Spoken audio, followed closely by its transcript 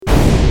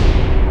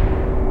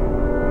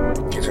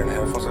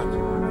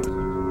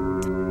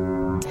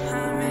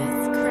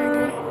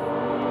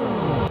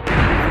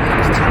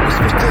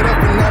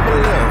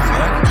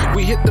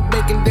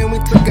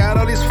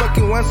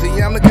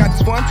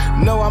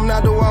No, I'm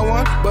not the wild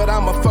one, but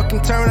I'ma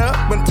fucking turn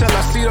up until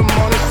I see the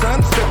morning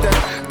sun. Sip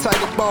that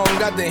Tiger Bone,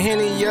 got the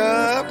Henny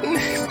up.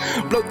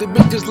 Blow the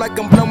bitches like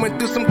I'm blowing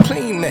through some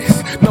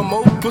Kleenex. No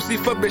more pussy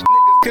for bitch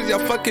niggas, cause y'all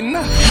fucking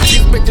up.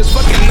 These bitches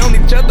fucking on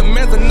each other,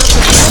 man's enough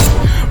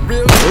to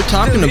real. We're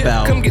talking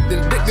about some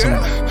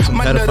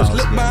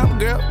pedophiles,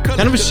 girl.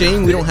 Kind of a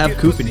shame we don't have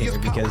Coop in here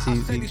because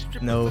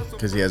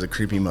because he has a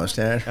creepy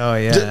mustache. Oh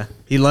yeah,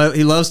 he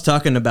loves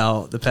talking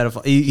about the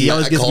pedophile. He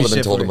always gets me shit. I called him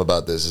and told him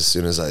about this as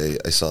soon as I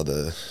saw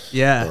the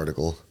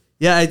article.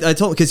 Yeah, I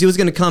told because he was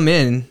gonna come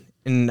in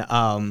and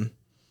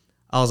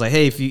I was like,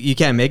 hey, if you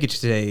can't make it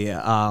today,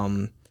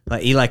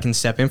 like Eli can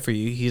step in for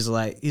you. He's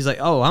like,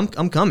 oh,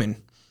 I'm coming.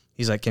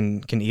 He's like,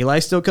 can Eli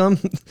still come?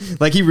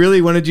 Like he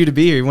really wanted you to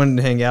be here. He wanted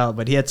to hang out,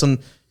 but he had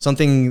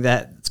something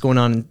that's going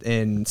on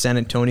in San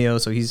Antonio.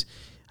 So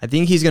I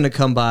think he's gonna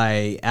come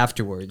by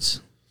afterwards.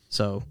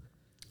 So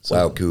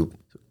wow, Coop,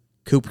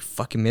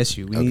 fucking miss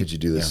you. How could you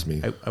do this to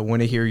me? I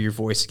want to hear your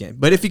voice again.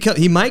 But if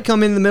he might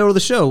come in the middle of the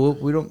show.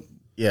 We don't.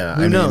 Yeah,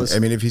 who knows? I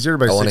mean, if he's here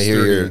by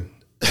 6:30,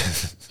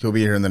 he'll be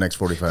here in the next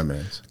 45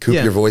 minutes. Coop,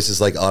 your voice is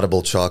like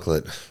audible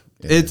chocolate.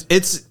 Yeah.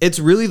 It's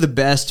really the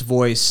best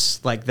voice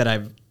like that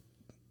I've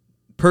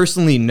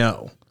personally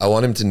know. I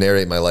want him to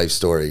narrate my life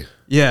story.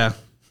 Yeah,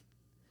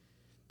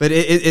 but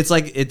it's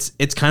like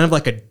it's kind of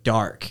like a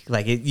dark,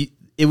 like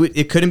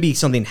it couldn't be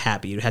something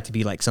happy. It would have to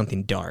be like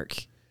something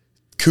dark.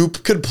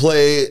 Coop could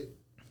play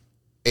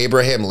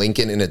Abraham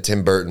Lincoln in a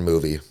Tim Burton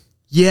movie.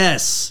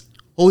 Yes.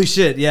 Holy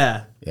shit.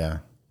 Yeah. Yeah.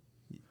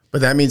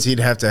 But that means he'd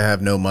have to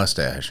have no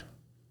mustache.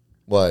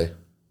 Why?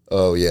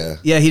 Oh yeah.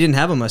 Yeah, he didn't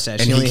have a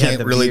mustache. And he only can't had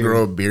the really beard.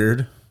 grow a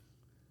beard.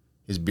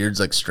 His beard's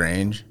like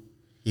strange.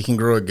 He can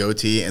grow a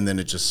goatee and then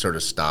it just sort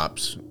of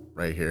stops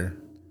right here.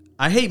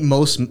 I hate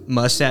most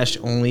mustache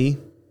only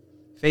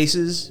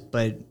faces,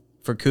 but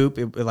for Coop,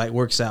 it like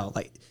works out.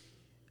 Like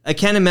I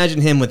can't imagine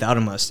him without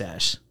a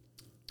mustache.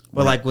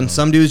 But like when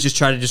some dudes just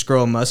try to just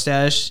grow a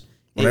mustache.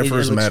 When I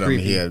first met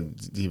him,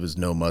 he was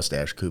no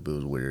mustache. Coop, it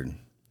was weird.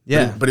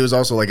 Yeah, but he was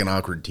also like an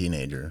awkward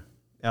teenager.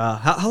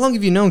 How long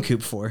have you known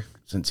Coop for?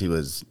 Since he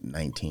was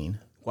 19.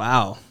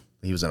 Wow.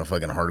 He was in a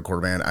fucking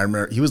hardcore band. I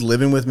remember he was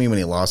living with me when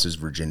he lost his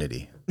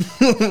virginity.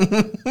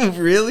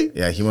 Really?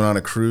 Yeah, he went on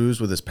a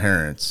cruise with his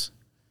parents.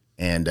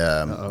 And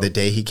the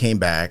day he came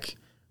back,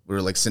 we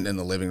were like sitting in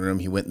the living room.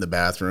 He went in the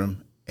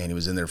bathroom and he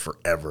was in there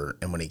forever.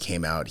 And when he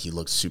came out, he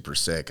looked super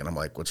sick. And I'm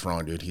like, what's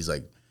wrong, dude? He's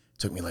like, it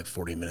took me like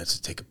 40 minutes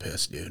to take a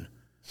piss, dude.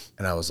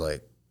 And I was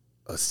like,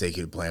 let's take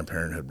you to Planned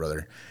Parenthood,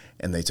 brother.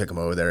 And they took him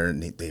over there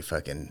and they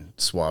fucking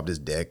swabbed his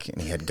dick and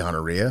he had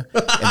gonorrhea.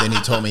 And then he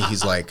told me,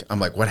 I'm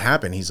like, what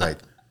happened? He's like,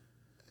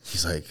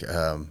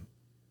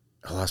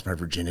 I lost my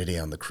virginity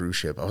on the cruise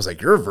ship. I was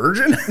like, you're a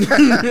virgin?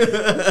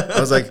 I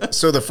was like,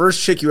 so the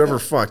first chick you ever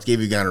fucked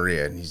gave you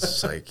gonorrhea? And he's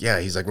just like, yeah.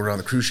 He's like, we're on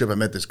the cruise ship. I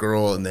met this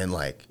girl. And then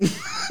like,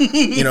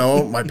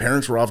 my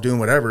parents were off doing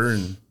whatever.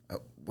 And I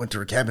went to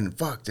her cabin and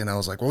fucked. And I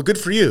was like, well, good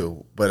for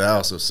you. But it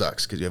also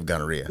sucks because you have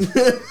gonorrhea.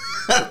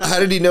 How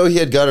did he know he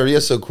had gonorrhea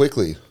so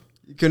quickly?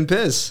 You couldn't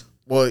piss.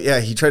 Well,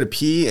 yeah, he tried to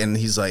pee and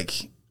he's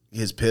like,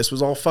 his piss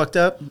was all fucked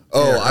up.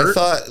 Oh,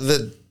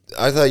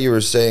 I thought you were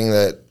saying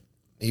that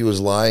he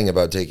was lying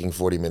about taking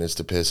 40 minutes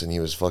to piss and he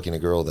was fucking a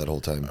girl that whole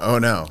time. Oh,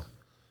 no.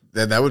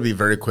 That would be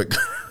very quick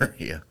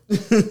gonorrhea.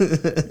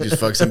 Just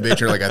fuck some bitch,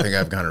 you're like, I think I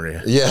have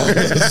gonorrhea. Yeah,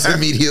 just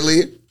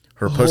immediately.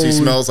 Her pussy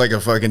smells like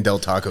a fucking Del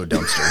Taco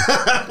dumpster.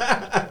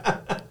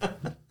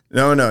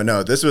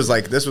 No. This was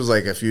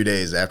like a few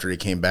days after he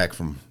came back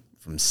from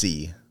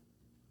sea.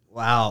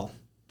 Wow.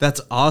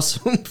 That's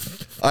awesome.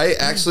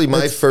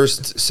 My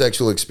first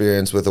sexual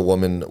experience with a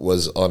woman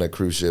was on a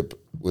cruise ship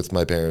with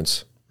my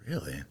parents.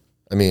 Really?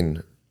 I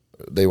mean,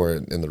 they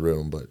weren't in the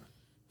room, but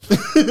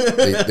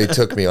they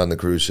took me on the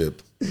cruise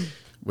ship.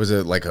 Was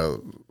it like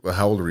how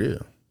old were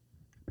you?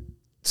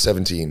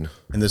 17.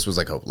 And this was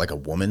like a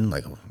woman,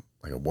 like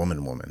a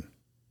woman.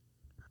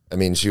 I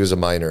mean, she was a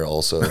minor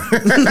also.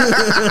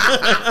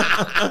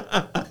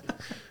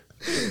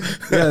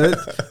 Yeah,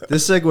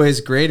 this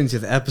segues great into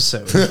the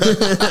episode.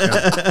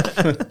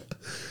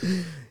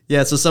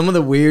 Yeah, so some of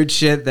the weird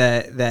shit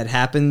that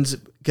happens,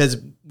 because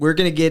we're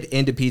going to get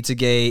into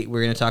Pizzagate.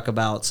 We're going to talk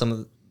about some of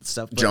the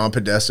stuff. John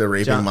Podesta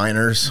raping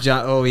minors.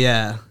 Oh,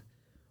 yeah.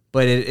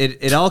 But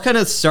it all kind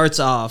of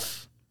starts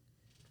off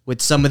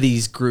with some of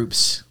these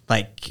groups.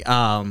 Like,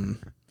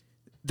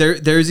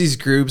 there's these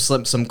groups,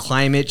 some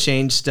climate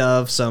change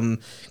stuff, some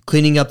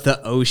cleaning up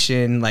the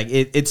ocean. Like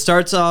it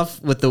starts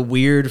off with the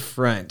weird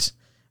front.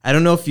 I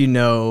don't know if you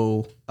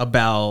know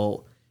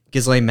about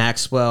Ghislaine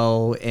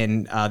Maxwell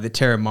and the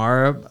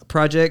Terramara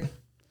project.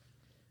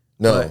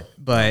 No,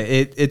 but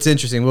it's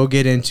interesting. We'll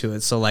get into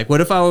it. So like,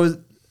 what if I was?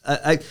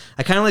 I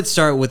kind of like to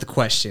start with a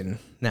question.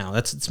 Now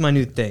it's my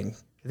new thing.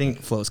 I think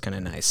it flows kind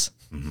of nice.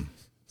 Mm-hmm.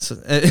 So,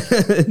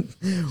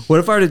 what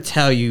if I were to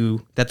tell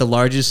you that the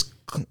largest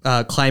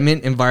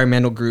climate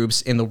environmental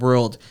groups in the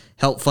world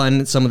help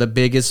fund some of the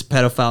biggest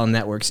pedophile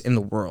networks in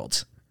the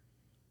world?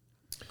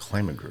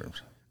 Climate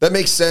groups. That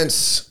makes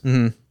sense.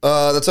 Mm-hmm.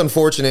 That's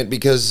unfortunate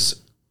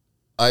because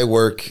I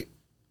work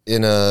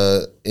in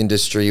a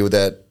industry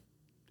that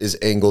is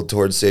angled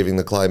towards saving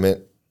the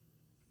climate.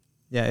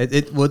 Yeah,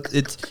 it's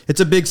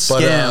a big But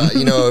scam.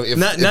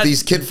 if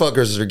these kid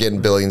fuckers are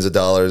getting billions of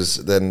dollars,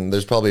 then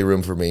there's probably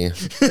room for me.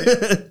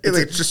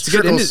 Just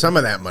trickle some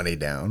of that money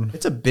down.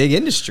 it's a big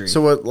industry. So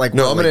what? Like,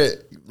 No, what,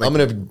 I'm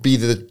gonna be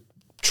the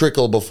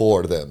trickle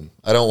before them.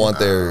 I don't want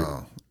their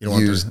you don't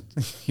used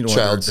want their,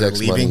 child sex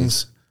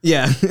leavings.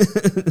 yeah.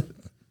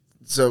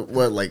 So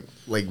what? Like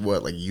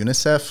what? Like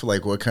UNICEF?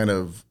 Like what kind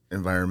of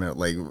environment?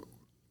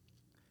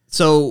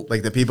 So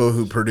Like the people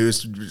who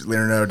produced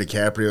Leonardo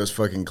DiCaprio's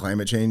fucking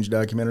climate change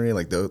documentary,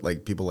 like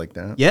people like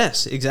that.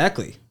 yes,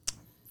 exactly.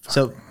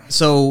 So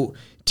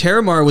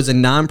Terramar was a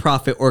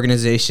nonprofit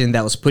organization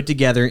that was put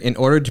together in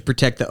order to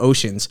protect the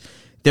oceans.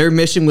 Their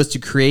mission was to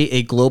create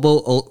a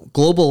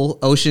global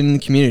ocean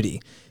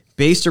community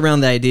based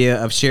around the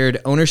idea of shared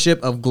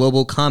ownership of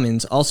global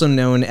commons, also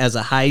known as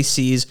the high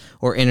seas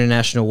or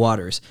international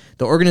waters.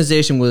 The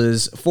organization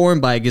was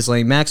formed by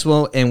Ghislaine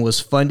Maxwell and was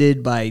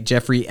funded by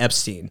Jeffrey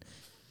Epstein.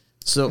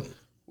 So,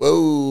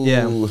 Whoa.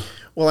 Yeah.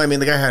 Well, I mean,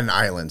 the guy had an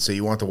island, so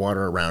you want the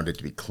water around it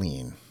to be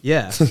clean.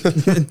 yeah.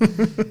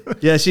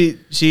 Yeah, she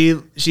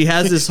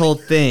has this whole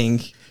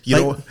thing.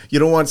 You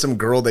don't want some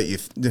girl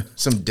that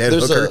some dead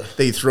There's hooker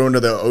that you throw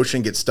into the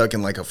ocean get stuck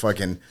in like a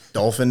fucking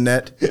dolphin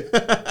net.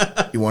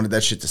 You wanted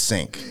that shit to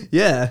sink.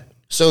 Yeah.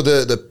 So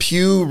the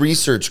Pew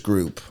Research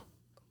Group,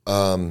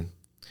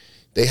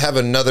 they have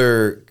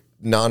another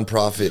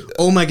nonprofit.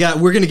 Oh my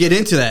God, we're gonna get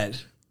into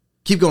that.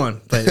 Keep going.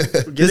 But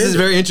this is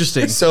very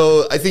interesting.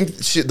 So I think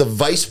the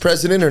vice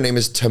president, her name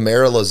is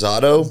Tamara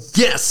Lozado.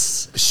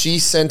 Yes. She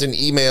sent an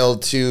email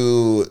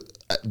to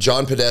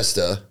John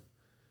Podesta.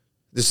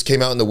 This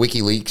came out in the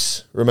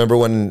WikiLeaks. Remember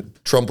when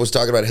Trump was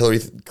talking about Hillary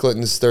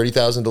Clinton's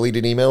 30,000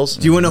 deleted emails?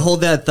 Do you want to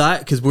hold that thought?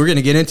 Because we're going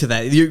to get into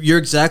that. You're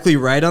exactly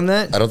right on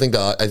that.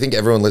 I think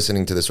everyone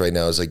listening to this right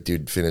now is like,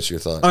 dude, finish your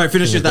thought. All right,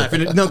 finish your thought.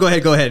 No, go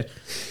ahead.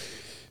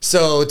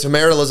 So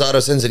Tamara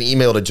Lozado sends an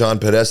email to John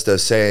Podesta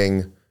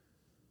saying,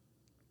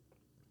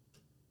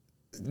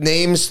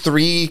 names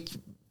 3,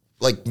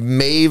 like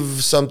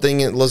Maeve something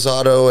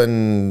Lozado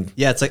and...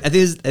 Yeah, it's like, I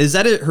think, is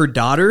that her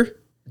daughter?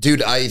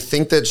 Dude, I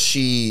think that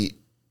she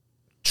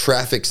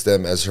traffics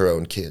them as her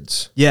own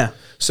kids. Yeah.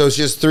 So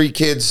she has 3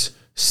 kids,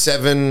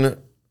 7,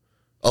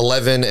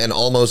 11, and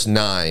almost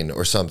 9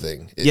 or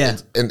something. Yeah.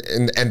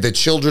 And the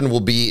children will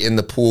be in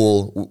the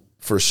pool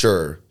for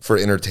sure for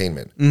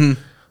entertainment.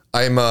 Mm-hmm.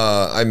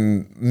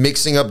 I'm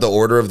mixing up the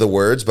order of the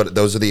words, but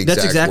those are the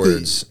exact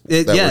words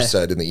that were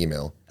said in the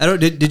email.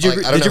 Did you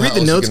read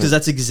the notes? Because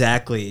that's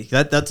exactly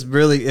that's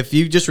really, if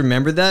you just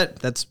remember that,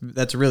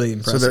 that's really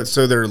impressive.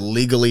 So they're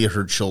legally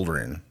her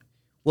children.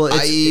 Well,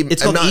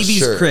 it's called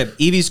Evie's Crib.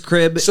 Evie's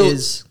Crib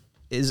is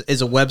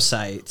a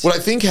website. What I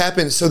think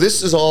happened. So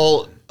this is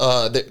all.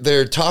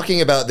 They're talking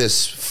about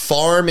this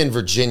farm in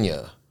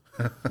Virginia,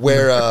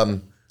 where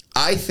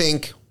I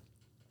think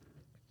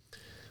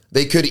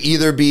they could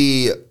either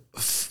be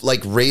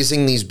like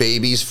raising these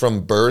babies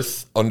from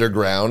birth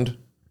underground,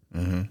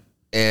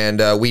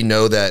 and we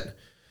know that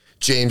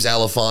James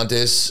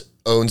Alefantis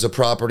owns a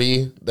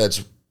property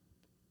that's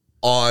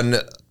on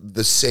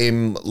the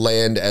same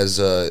land as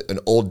an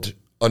old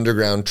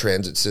underground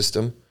transit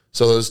system.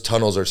 So those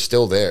tunnels are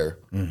still there.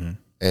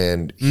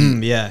 And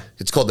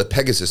it's called the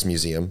Pegasus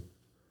Museum.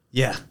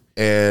 Yeah.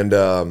 And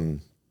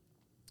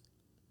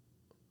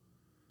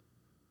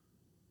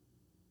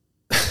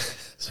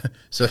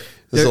So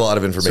there's a lot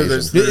of information.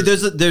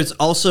 There's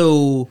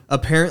also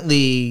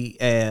apparently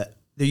there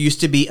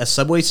used to be a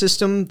subway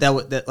system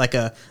that like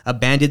a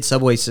abandoned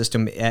subway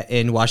system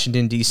in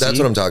Washington D.C. That's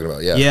what I'm talking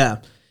about. Yeah. Yeah.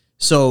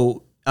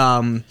 So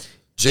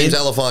James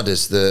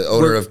Alefantis, the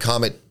owner of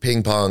Comet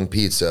Ping Pong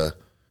Pizza,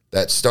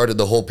 that started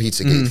the whole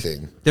Pizzagate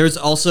thing. There's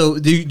also,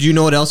 do you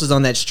know what else is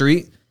on that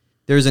street?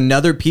 There's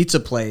another pizza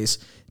place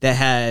that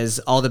has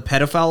all the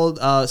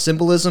pedophile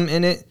symbolism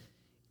in it,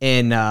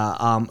 and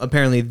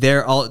apparently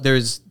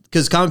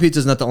because Comet Pizza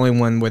is not the only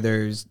one where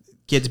there's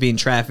kids being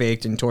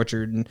trafficked and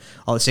tortured and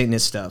all the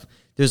Satanist stuff.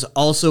 There's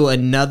also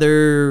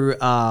another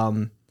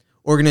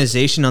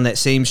organization on that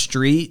same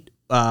street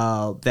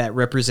that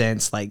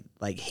represents like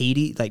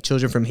Haiti, like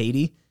children from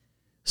Haiti.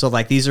 So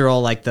like these are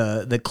all like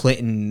the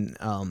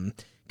Clinton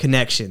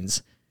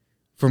connections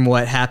from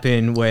what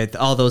happened with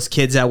all those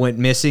kids that went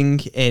missing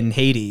in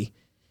Haiti.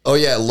 Oh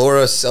yeah,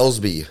 Laura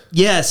Selsby.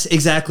 Yes,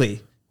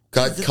 exactly.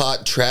 Got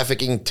caught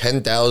trafficking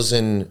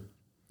 10,000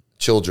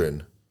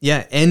 children.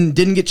 Yeah, and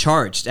didn't get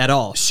charged at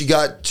all. She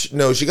got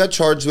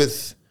charged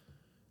with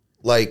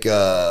like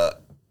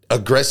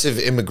aggressive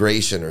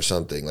immigration or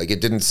something. Like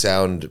it didn't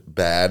sound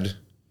bad,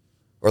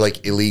 or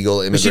like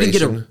illegal immigration. But she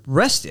didn't get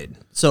arrested.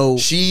 So I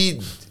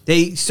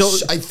think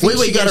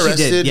she got arrested.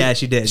 She did. Yeah,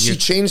 she did. She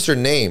changed her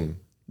name.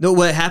 No,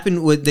 what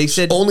happened? They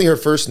said only her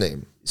first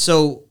name.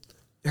 So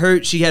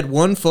she had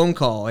one phone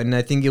call, and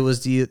I think it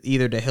was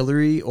either to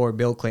Hillary or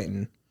Bill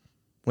Clinton.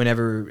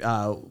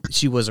 Whenever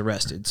she was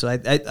arrested, so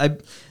I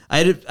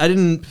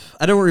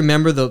don't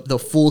remember the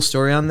full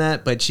story on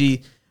that, but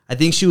I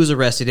think she was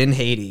arrested in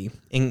Haiti,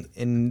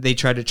 and they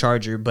tried to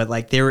charge her, but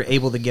like they were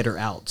able to get her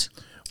out.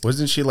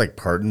 Wasn't she like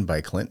pardoned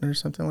by Clinton or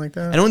something like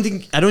that? I don't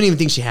even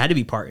think she had to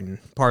be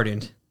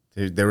pardoned.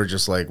 They were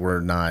just like, we're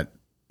not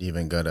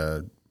even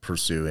gonna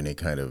pursue any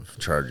kind of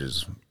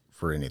charges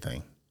for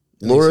anything.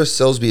 Laura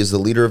Selsby is the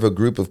leader of a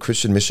group of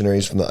Christian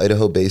missionaries from the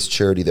Idaho-based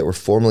charity that were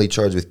formally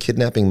charged with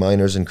kidnapping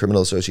minors and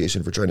criminal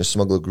association for trying to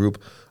smuggle a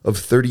group of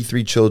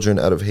 33 children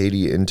out of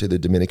Haiti into the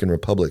Dominican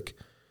Republic,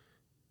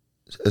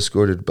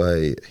 escorted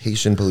by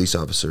Haitian police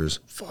officers.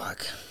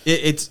 Fuck.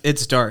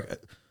 It's dark.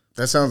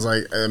 That sounds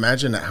like,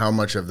 imagine how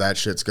much of that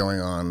shit's going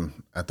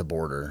on at the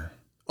border.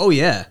 Oh,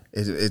 yeah.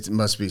 It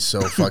must be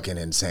so fucking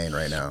insane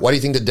right now. Why do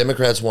you think the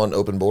Democrats want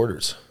open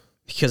borders?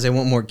 Because they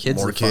want more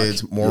kids. More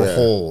kids, more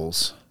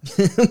holes.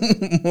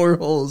 More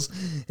holes.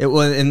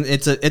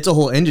 It's a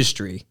whole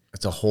industry.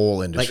 It's a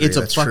whole industry. Like it's a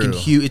That's fucking true.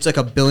 huge. It's like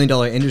 $1 billion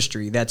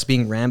industry that's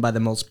being ran by the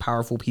most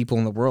powerful people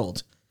in the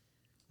world.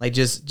 Like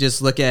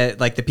just look at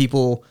like the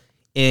people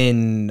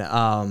in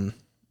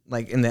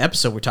like in the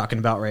episode we're talking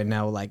about right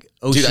now. Like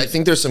Dude, I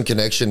think there's some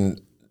connection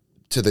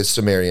to the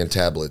Sumerian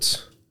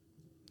tablets.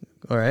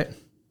 All right.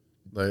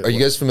 Like, Are you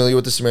guys familiar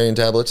with the Sumerian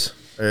tablets?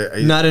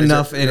 Not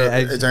enough in it. Are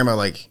you talking about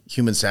like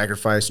human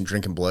sacrifice and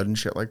drinking blood and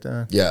shit like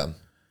that? Yeah.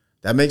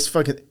 That makes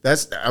fucking.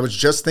 I was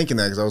just thinking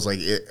that because I was like,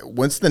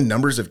 once the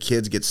numbers of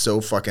kids get so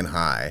fucking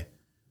high,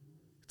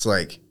 it's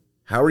like,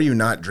 how are you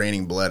not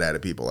draining blood out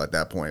of people at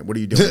that point? What are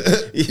you doing?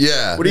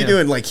 Yeah. What are you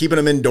doing? Like keeping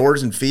them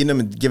indoors and feeding them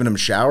and giving them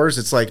showers?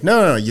 It's like,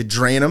 no. You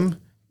drain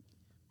them,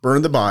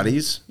 burn the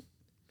bodies,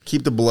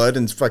 keep the blood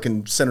in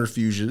fucking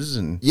centrifuges,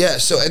 and Yeah.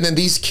 So, and then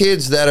these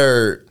kids that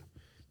are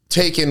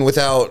taken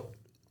without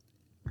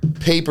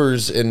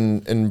papers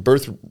and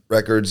birth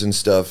records and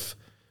stuff,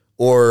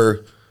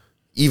 or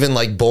even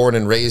like born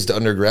and raised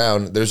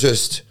underground, there's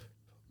just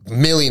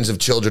millions of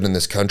children in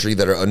this country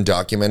that are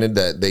undocumented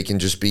that they can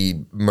just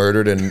be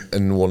murdered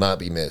and will not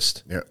be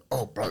missed. yeah.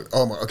 Oh, bro.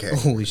 Oh, okay.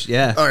 Holy shit.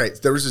 Yeah. All right,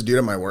 there was this dude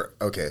at my work.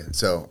 Okay,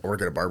 so I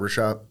work at a barber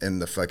shop,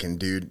 and the fucking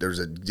dude, there was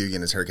a dude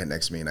getting his haircut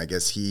next to me, and I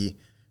guess he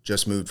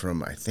just moved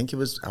from, I think it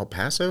was El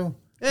Paso.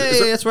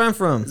 Hey, that's where I'm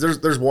from.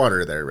 There's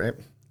water there, right?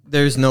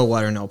 There's no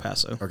water in El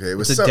Paso. Okay, it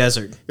was it's a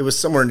desert. It was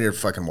somewhere near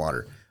fucking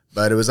water,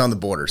 but it was on the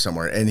border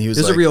somewhere, and he was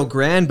There's like, a Rio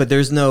Grande, but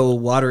there's no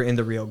water in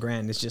the Rio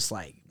Grande. It's just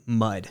like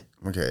mud.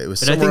 okay, it was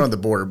But I somewhere think- on the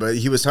border, but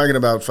he was talking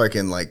about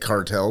fucking like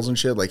cartels and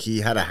shit. Like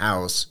he had a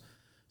house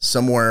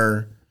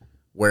somewhere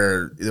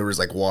where there was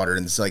like water,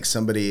 and it's like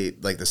somebody,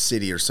 like the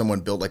city or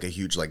someone built like a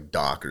huge like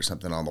dock or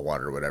something on the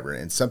water or whatever,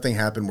 and something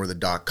happened where the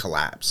dock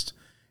collapsed.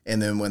 And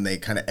then when they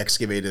kind of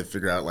excavated to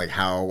figure out like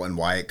how and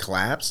why it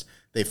collapsed,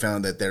 they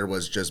found that there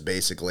was just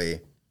basically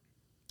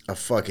a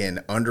fucking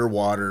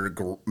underwater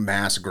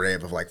mass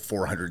grave of like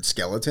 400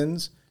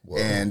 skeletons. Whoa.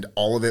 And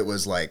all of it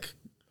was like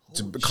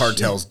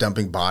cartels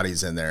dumping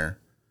bodies in there.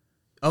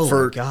 Oh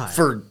for, my God.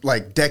 For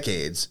like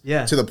decades.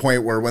 Yeah. To the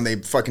point where when they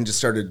fucking just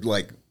started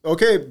like,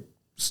 okay,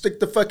 stick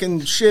the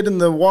fucking shit in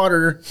the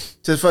water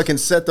to fucking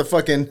set the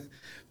fucking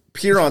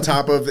pier on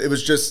top of, it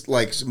was just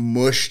like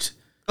mushed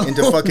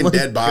into fucking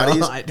dead bodies.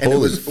 God. And Holy it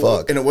was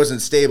fuck. And it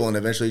wasn't stable, and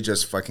eventually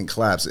just fucking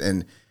collapsed.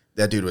 And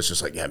that dude was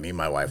just like, yeah, me and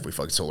my wife, we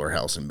fucking sold our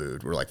house and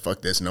moved. We're like,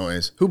 fuck this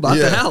noise. Who bought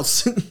Yeah. the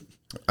house?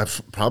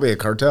 Probably a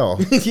cartel.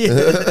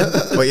 Yeah.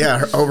 But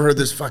yeah, I overheard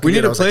this fucking. We need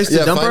dude, I a was like, place to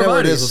Yeah, dump find our out where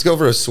it is. bodies. Let's go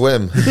for a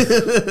swim.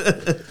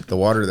 the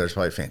water there's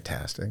probably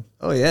fantastic.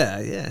 Oh yeah,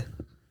 yeah.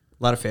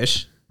 A lot of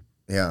fish.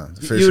 Yeah,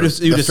 the You would fish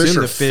you'd the assume fish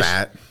are the fish.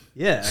 fat.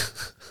 Yeah.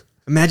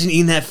 Imagine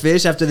eating that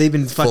fish after they've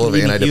been fucking of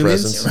eating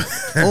humans.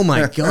 antidepressants. Oh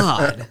my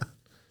God.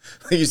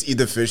 You just eat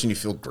the fish and you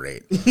feel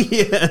great.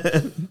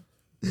 Yeah.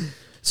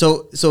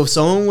 So if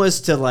someone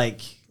was to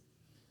like,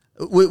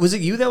 was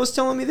it you that was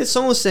telling me this?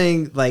 Someone was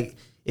saying like,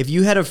 if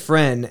you had a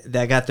friend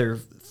that got their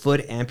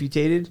foot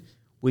amputated,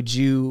 would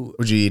you?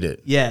 Would you eat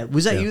it? Yeah.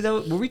 Was that you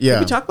that? Were we? Yeah. Did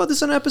we talk about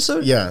this on an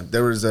episode? Yeah,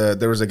 there was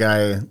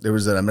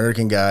an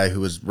American guy who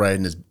was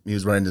riding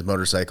his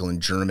motorcycle in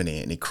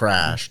Germany, and he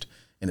crashed,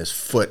 and his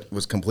foot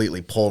was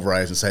completely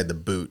pulverized inside the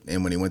boot.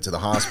 And when he went to the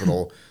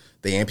hospital,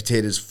 they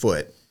amputated his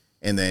foot,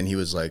 and then he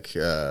was like,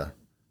 "Can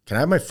I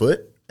have my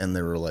foot?" And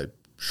they were like,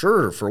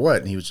 "Sure, for what?"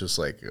 And he was just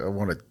like, "I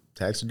want to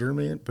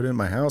taxidermy it, put it in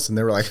my house." And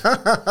they were like,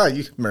 "Ha ha ha,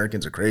 you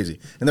Americans are crazy."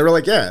 And they were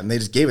like, "Yeah," and they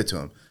just gave it to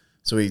him.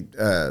 So he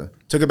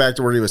took it back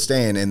to where he was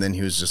staying, and then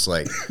he was just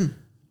like,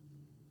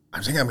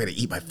 "I think I'm going to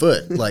eat my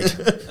foot." Like,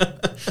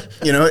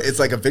 it's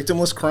like a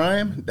victimless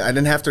crime. I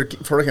didn't have to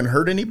fucking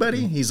hurt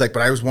anybody. He's like,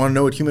 "But I just want to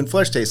know what human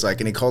flesh tastes like."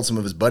 And he called some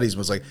of his buddies and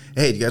was like,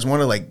 "Hey, do you guys want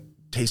to like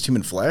taste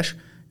human flesh?"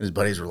 And his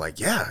buddies were like,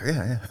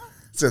 "Yeah."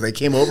 So they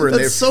came over, and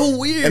That's so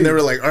weird. And they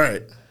were like, "All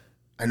right,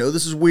 I know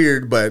this is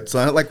weird, but it's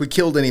not like we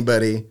killed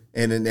anybody,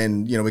 and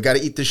we got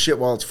to eat this shit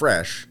while it's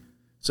fresh."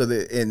 So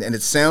and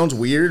it sounds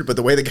weird, but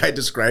the way the guy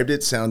described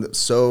it sounded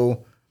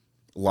so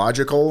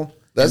logical.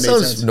 That It made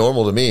sounds sense.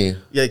 normal to me.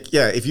 Yeah.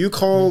 If you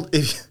called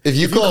If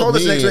you called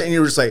this me- next one and you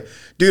were just like,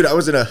 "Dude, I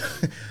was in a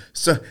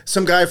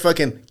some guy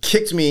fucking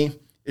kicked me,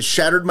 it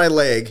shattered my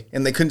leg,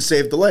 and they couldn't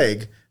save the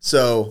leg,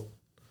 so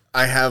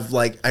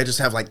I just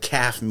have like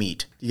calf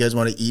meat. You guys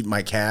want to eat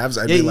my calves?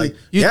 I'd Yeah, be like,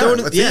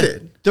 let's eat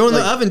it. Throw in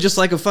the oven just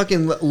like a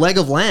fucking leg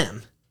of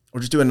lamb. Or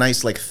just do a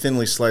nice like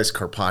thinly sliced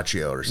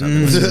carpaccio or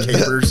something with some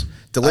capers.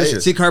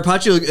 Delicious. See,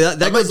 carpaccio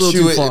that goes a little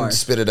chew too it far. and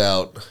spit it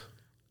out.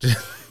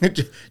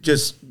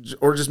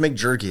 just make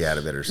jerky out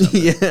of it or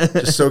something.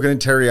 Just soak it in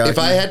teriyaki. If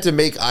I had to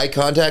make eye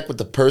contact with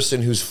the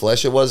person whose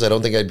flesh it was, I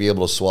don't think I'd be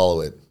able to swallow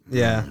it.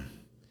 Yeah,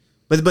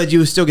 but you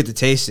would still get to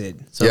taste it.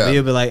 So Yeah.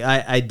 you'll be like,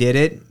 I did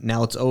it.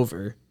 Now it's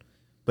over.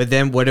 But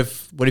then what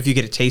if you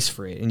get a taste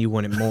for it and you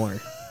want it more?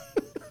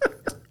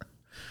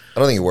 I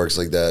don't think it works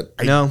like that.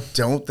 I No.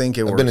 don't think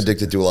it works. I've been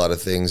addicted to a lot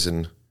of things,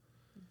 and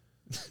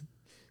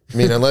I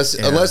mean, unless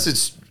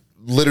it's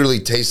literally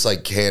tastes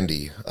like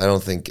candy, I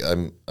don't think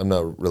I'm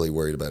not really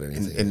worried about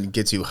anything. and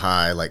gets you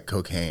high like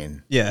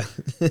cocaine. Yeah,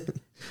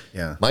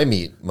 Yeah. My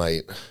meat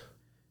might.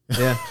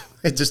 yeah.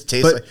 It just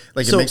tastes But-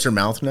 like so- it makes your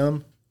mouth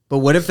numb. But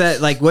what if that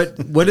like what's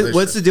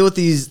the deal with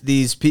these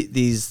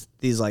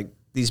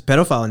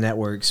pedophile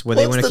networks where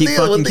they What's want to the keep deal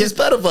fucking with these kids?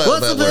 pedophile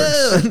What's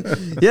the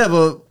deal? Yeah,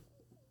 but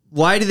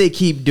why do they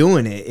keep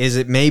doing it? Is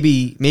it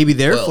maybe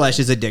their Well- flesh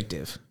is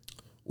addictive?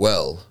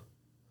 Well,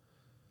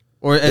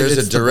 Or there's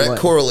it's a the direct blood?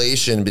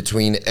 correlation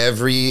between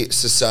every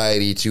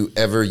society to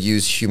ever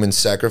use human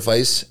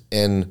sacrifice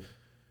and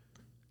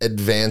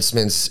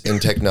advancements in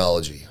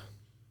technology.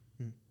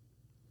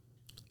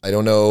 I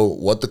don't know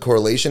what the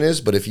correlation is,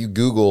 but if you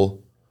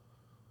Google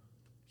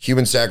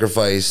human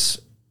sacrifice,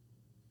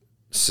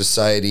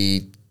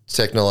 society,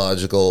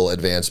 technological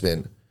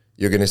advancement,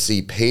 you're going to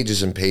see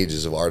pages and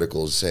pages of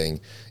articles saying,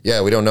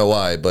 yeah, we don't know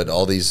why, but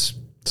all these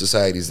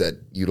societies that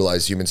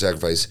utilize human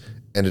sacrifice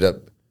ended up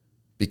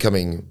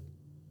becoming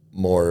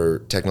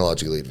more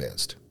technologically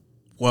advanced.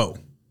 Whoa.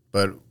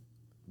 But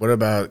what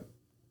about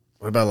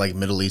like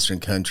Middle Eastern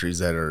countries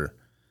that are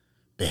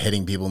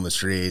beheading people in the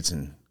streets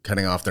and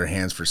cutting off their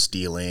hands for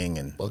stealing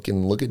and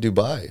Fucking look at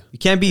Dubai. You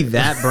can't be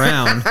that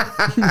brown.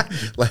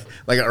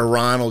 like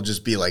Iran will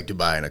just be like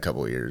Dubai in a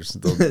couple of years.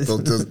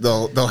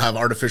 They'll have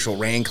artificial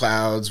rain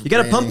clouds. You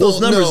got to pump those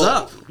numbers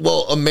up.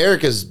 Well,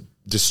 America's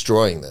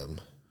destroying them.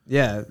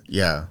 Yeah,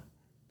 Yeah.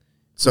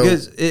 So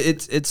because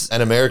it's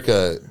And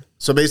America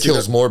basically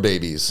kills more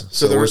babies,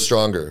 so there we're was-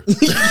 stronger.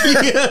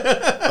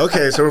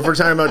 okay, so if we're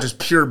talking about just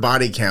pure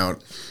body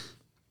count,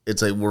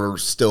 it's like we're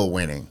still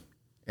winning.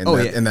 And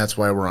yeah. and that's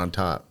why we're on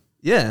top.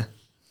 yeah.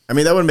 I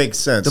mean, that would make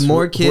sense. The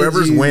more kids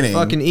whoever's you winning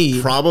fucking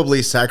eat.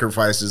 probably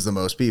sacrifices the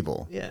most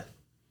people. Yeah.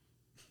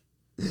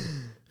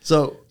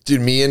 So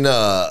Dude, me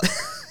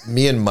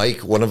and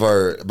Mike,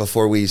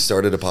 before we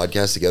started a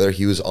podcast together,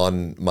 he was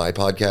on my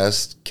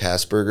podcast,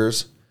 Cast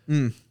Burgers.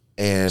 And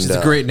it's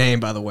a great name,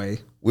 by the way.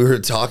 we were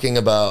talking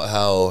about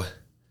how,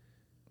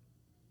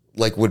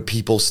 like, would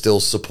people still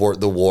support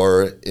the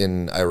war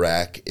in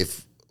Iraq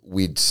if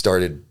we'd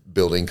started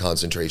building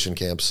concentration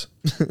camps?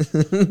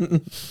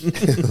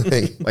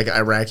 Like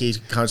Iraqi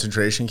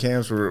concentration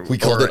camps. We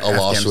called it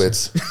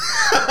Auschwitz.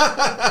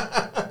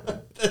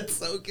 That's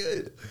so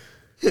good.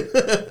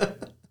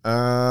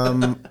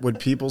 Would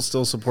people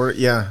still support?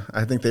 Yeah,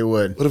 I think they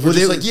would. What if we're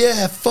just like,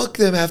 yeah, fuck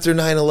them after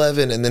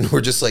 9/11, and then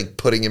we're just like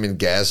putting them in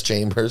gas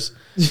chambers?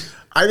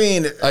 I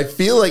mean, I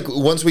feel like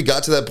once we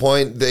got to that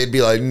point, they'd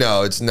be like,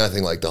 no, it's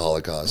nothing like the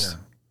Holocaust.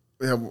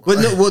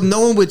 Well,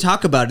 no one would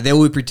talk about it. They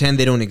would pretend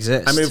they don't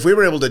exist. I mean, if we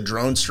were able to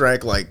drone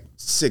strike like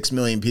 6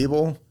 million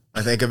people,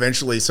 I think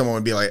eventually someone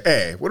would be like,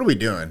 "Hey, what are we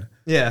doing?"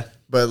 yeah.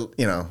 But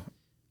you know,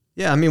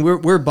 Yeah, I mean,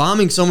 we're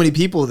bombing so many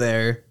people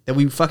there that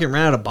we fucking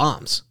ran out of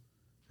bombs.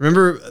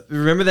 Remember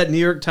that New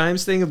York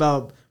Times thing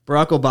about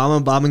Barack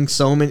Obama bombing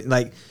so many,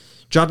 like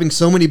dropping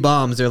so many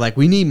bombs? They're like,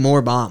 we need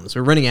more bombs.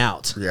 We're running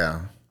out.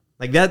 yeah,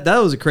 Like that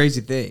was a crazy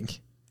thing.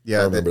 yeah.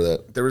 I remember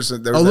that. There was. Oh,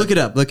 that- look it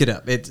up. Look it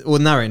up. It's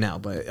not right now,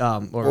 but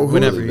or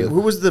whenever.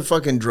 Who was the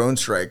fucking drone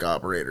strike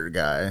operator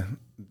guy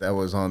that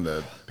was on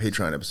the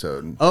Patreon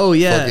episode? Oh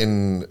yeah.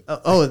 Fucking,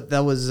 Oh,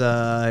 that was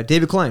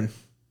David Klein.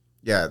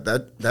 Yeah,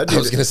 that I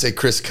was dude. gonna say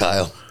Chris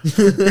Kyle.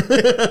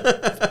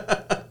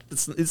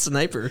 It's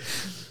Sniper.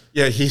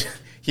 Yeah, he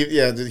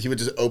would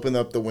just open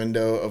up the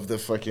window of the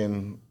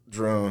fucking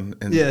drone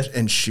and Yeah.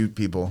 and shoot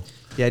people.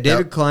 Yeah,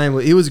 David Klein.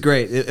 He was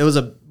great.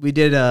 We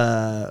did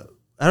I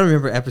don't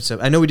remember episode.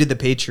 I know we did the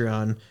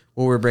Patreon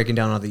where we're breaking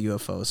down all the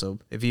UFO. So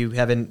if you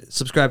haven't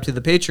subscribed to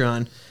the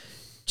Patreon,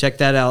 check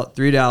that out.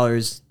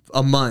 $3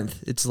 a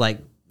month. It's like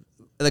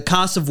the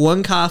cost of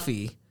one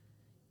coffee.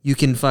 You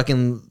can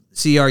fucking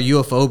see our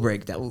UFO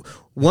breakdown.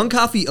 One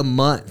coffee a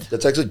month.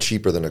 That's actually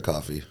cheaper than a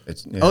coffee.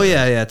 It's Oh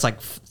yeah. It's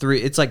like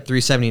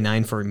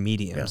 $3.79 for a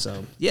medium.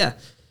 So yeah.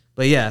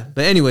 But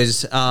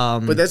anyways,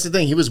 But that's the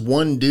thing. He was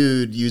one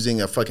dude using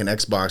a fucking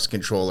Xbox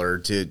controller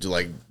to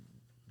like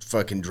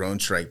fucking drone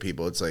strike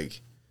people. It's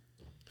like,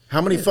 how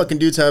many fucking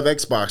dudes have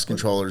Xbox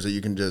controllers that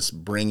you can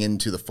just bring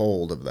into the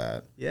fold of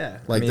that? yeah.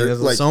 Like, I mean, they're-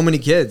 there's like, so many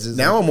kids. It's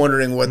Now like- I'm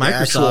wondering what the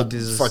Microsoft actual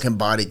is- fucking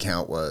body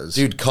count was.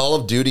 Dude, Call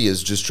of Duty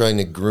is just trying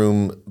to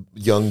groom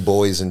young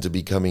boys into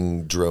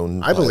becoming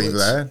drone I believe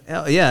pilots. that.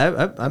 Hell,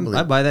 yeah,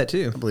 I buy that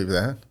too. I believe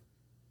that.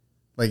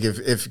 Like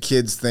if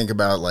kids think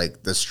about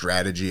like the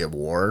strategy of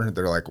war,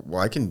 they're like,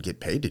 well, I can get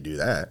paid to do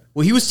that.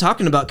 Well, he was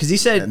talking about, because he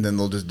said, And then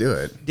they'll just do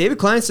it. David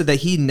Klein said that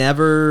he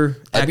never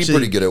I'd be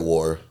pretty good at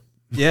war.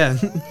 Yeah.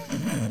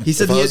 He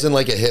said If I was in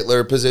like a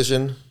Hitler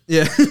position,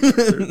 yeah.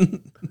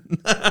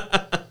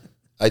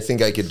 I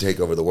think I could take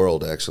over the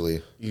world,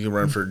 actually. You can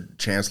run for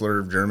Chancellor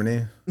of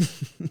Germany.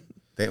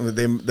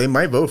 They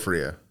might vote for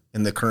you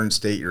in the current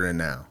state you're in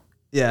now.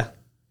 Yeah.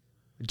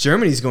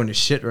 Germany's going to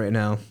shit right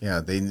now. Yeah,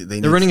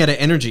 They're running out of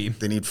energy.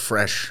 They need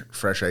fresh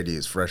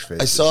ideas, fresh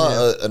faces. I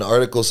saw an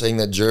article saying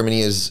that Germany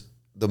is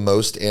the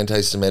most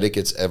anti-Semitic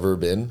it's ever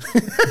been.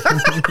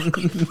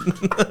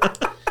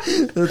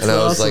 And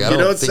I was like, I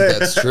don't think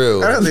that's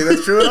true. I don't think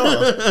that's true at all.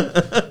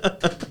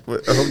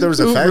 I hope there was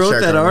a Who fact check.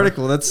 wrote that on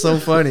article? That's so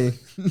funny.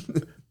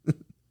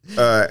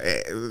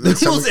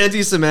 It. Most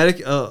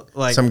anti-Semitic.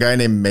 Like Some guy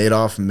named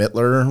Madoff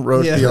Mittler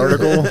wrote the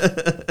article.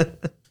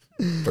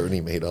 Bernie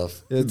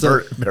Madoff.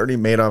 Bernie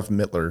Madoff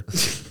Mittler.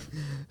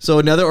 So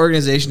another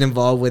organization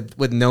involved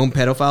with known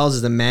pedophiles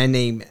is a man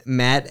named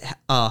Matt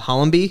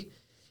Hollenby.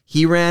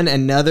 He ran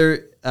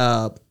another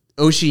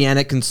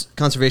oceanic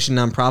conservation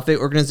nonprofit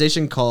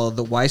organization called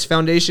the Weiss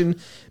Foundation.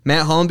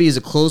 Matt Hollenby is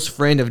a close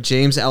friend of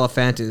James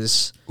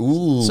Alefantis.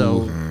 Ooh.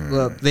 So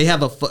they have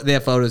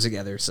photos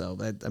together. So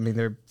that, I mean,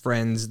 they're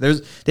friends.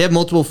 They have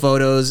multiple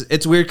photos.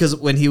 It's weird because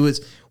when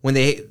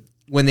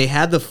they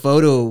had the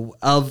photo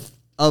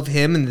of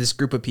him and this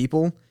group of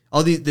people,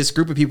 this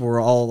group of people were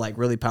all like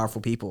really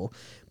powerful people,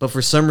 but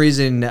for some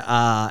reason,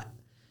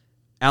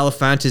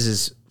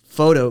 Alefantis'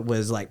 photo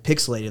was like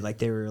pixelated, like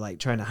they were like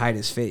trying to hide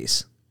his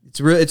face.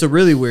 It's a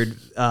really weird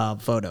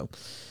photo.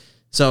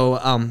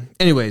 So,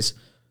 anyways,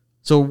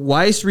 so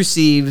Weiss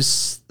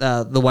receives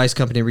the Weiss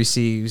Company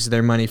receives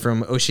their money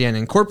from Oceana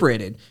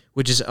Incorporated,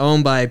 which is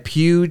owned by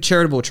Pew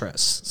Charitable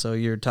Trust. So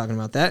you're talking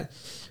about that.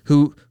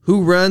 Who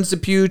runs the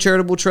Pew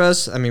Charitable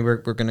Trust? I mean, we're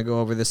gonna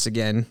go over this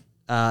again.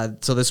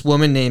 So this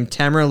woman named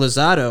Tamara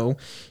Lozado,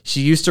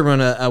 she used to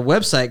run a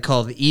website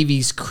called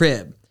Evie's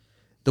Crib.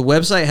 The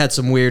website had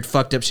some weird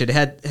fucked up shit.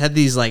 It had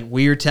these like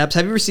weird tabs.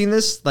 Have you ever seen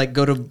this? Like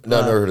go to No,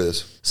 I've never heard of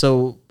this.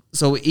 So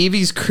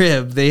Evie's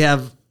Crib, they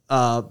have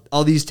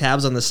all these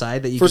tabs on the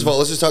side that you First of all,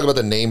 let's just talk about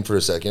the name for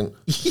a second.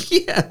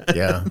 yeah.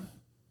 Yeah.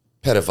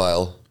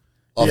 Pedophile.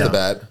 Off the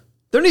bat.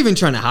 They're not even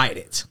trying to hide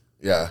it.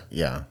 Yeah.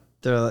 Yeah.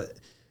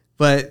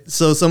 But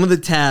so some of the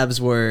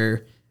tabs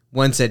were,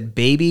 one said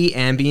baby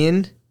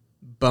Ambien,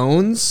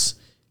 bones.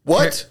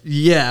 What?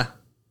 Yeah.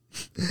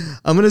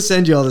 I'm going to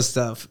send you all this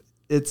stuff.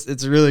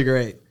 It's really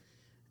great.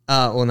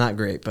 Well, not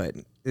great, but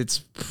it's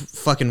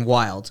fucking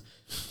wild.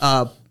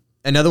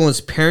 Another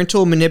one's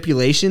parental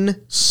manipulation,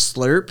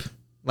 slurp.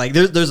 Like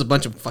there's a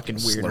bunch of fucking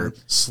weird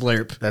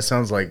slurp. That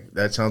sounds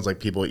like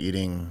people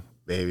eating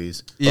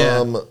babies.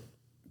 Yeah.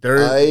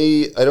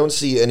 I don't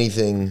see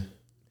anything.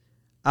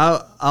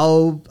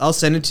 I'll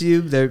send it to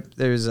you.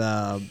 There's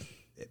how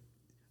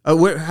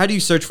do you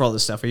search for all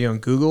this stuff? Are you on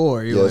Google or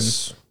are you on?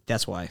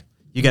 That's why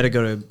you got to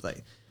go to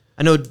like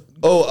I know.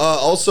 Oh,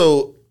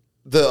 also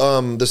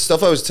the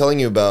stuff I was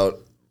telling you about,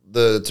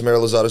 the Tamara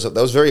Lozado stuff,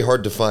 that was very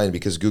hard to find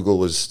because Google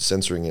was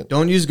censoring it.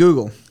 Don't use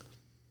Google.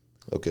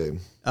 Okay.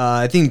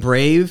 I think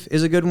Brave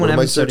is a good one. What am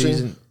I started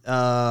searching?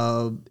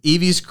 Using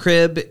Evie's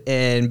Crib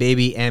and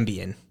Baby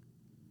Ambien.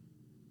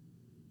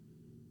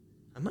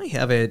 I might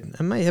have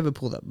it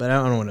pulled up, but I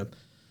don't want to.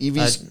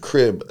 Evie's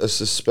Crib, a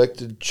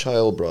suspected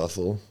child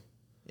brothel,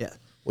 Yeah.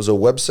 was a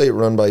website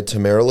run by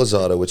Tamara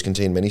Lozado, which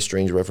contained many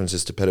strange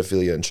references to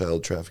pedophilia and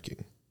child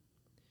trafficking.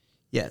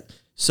 Yeah.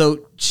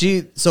 So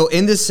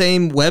in the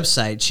same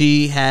website,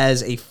 she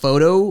has a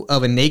photo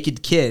of a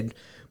naked kid,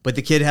 but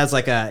the kid has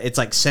it's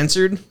like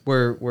censored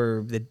where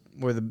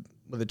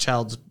the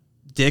child's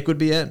dick would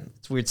be at.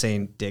 It's weird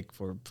saying dick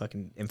for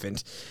fucking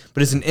infant,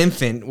 but it's an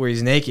infant where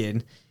he's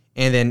naked,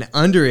 and then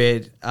under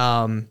it,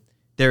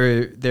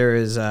 there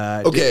is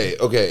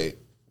Okay.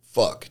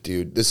 Fuck,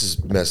 dude, this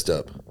is messed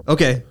up.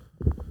 Okay.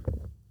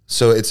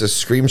 So it's a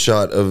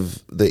screenshot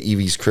of the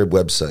Evie's Crib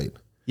website.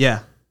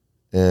 Yeah.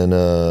 And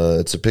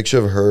it's a picture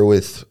of her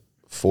with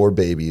 4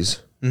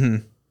 babies.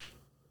 Mm-hmm.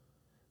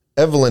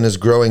 Evelyn is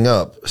growing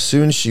up.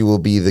 Soon she will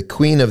be the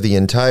queen of the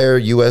entire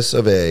US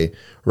of A.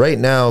 Right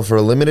now, for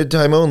a limited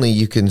time only,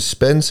 you can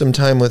spend some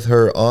time with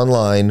her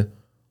online,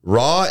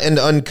 raw and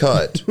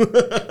uncut.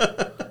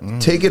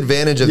 Take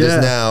advantage of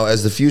this now,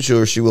 as the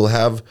future she will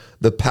have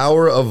the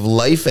power of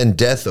life and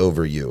death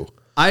over you.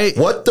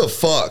 What the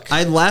fuck?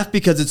 I laugh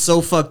because it's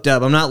so fucked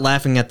up. I'm not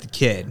laughing at the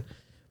kid,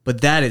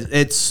 but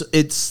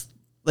it's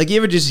like, you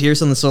ever just hear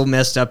something so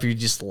messed up, you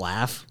just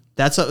laugh.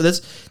 This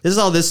is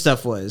all this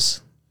stuff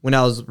was when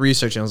I was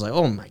researching. I was like,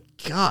 oh my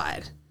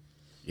God.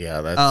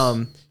 Yeah.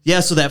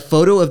 That's So that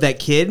photo of that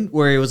kid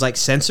where it was like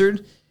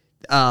censored.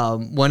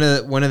 One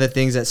of the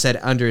things that said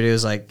under it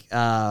was like,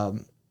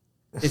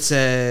 it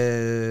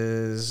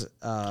says,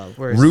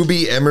 where is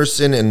Ruby,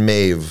 Emerson, and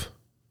Maeve.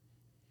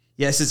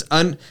 Yes, it's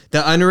the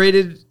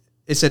unrated.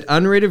 It said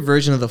unrated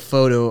version of the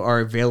photo are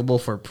available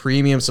for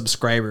premium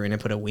subscriber, and it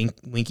put a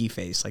winky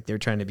face, like they're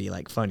trying to be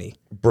like funny.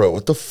 Bro,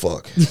 what the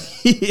fuck?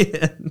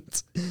 Yeah.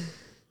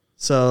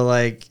 So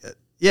like,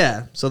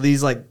 yeah. So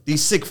these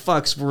sick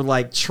fucks were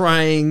like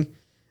trying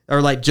or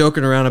like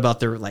joking around about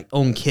their like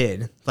own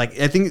kid. Like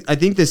I think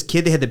this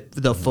kid they had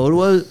the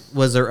photo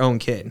was their own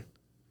kid.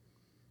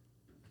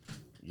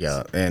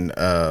 Yeah, and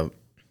I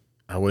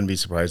wouldn't be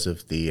surprised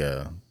if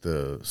the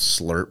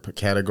slurp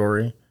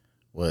category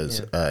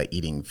was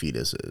eating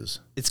fetuses.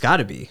 It's got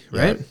to be,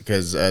 right? Yeah,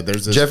 because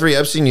there's this Jeffrey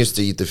Epstein used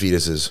to eat the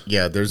fetuses.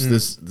 Yeah, there's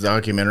this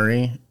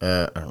documentary.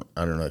 I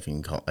don't know if you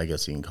can call. I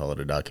guess you can call it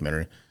a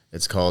documentary.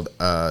 It's called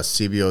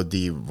Cibio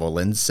de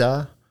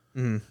Valencia,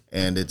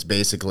 and it's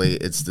basically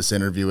this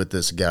interview with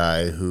this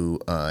guy who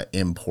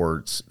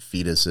imports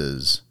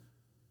fetuses.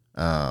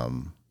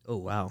 Oh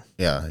wow!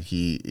 Yeah,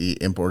 he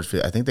imports.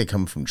 I think they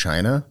come from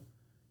China,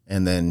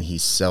 and then he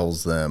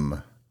sells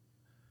them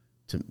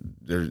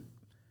to.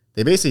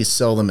 They basically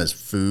sell them as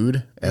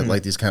food at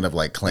like these kind of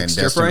like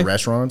clandestine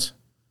restaurants.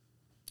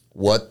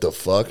 What the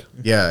fuck?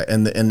 Yeah,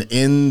 and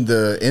in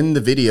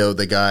the video,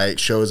 the guy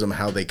shows them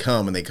how they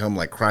come, and they come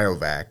like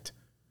cryovac'd.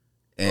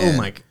 And oh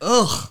my!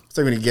 Ugh! It's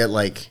like when you get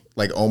like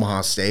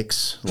Omaha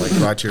steaks like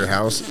brought to your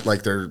house,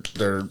 like they're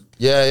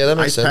Yeah, that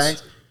makes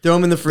sense. Packed. Throw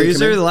them in the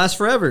freezer; they last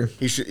forever.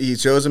 He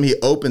shows them. He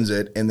opens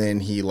it, and then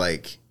he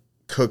like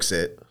cooks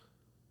it.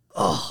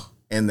 Oh,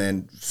 and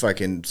then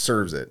fucking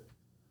serves it.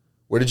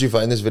 Where did you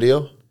find this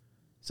video?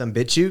 Some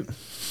BitChute.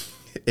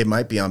 It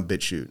might be on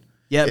BitChute.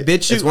 Yeah,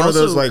 BitChute. It's one of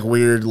those like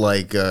weird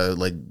like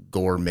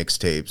gore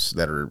mixtapes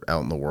that are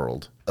out in the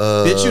world.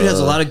 BitChute has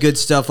a lot of good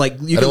stuff. Like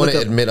I don't want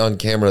to admit on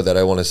camera that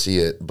I want to see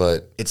it,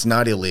 but it's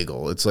not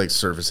illegal. It's like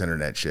surface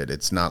internet shit.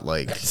 It's not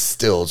like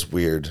still it's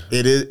weird.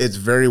 It is. It's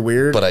very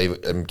weird. But I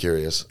am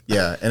curious.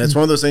 Yeah, and it's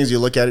one of those things you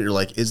look at it, you're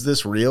like, is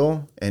this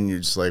real? And you're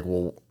just like,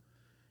 well,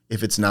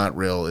 if it's not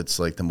real, it's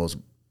like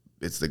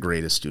it's the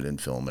greatest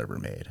student film ever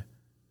made.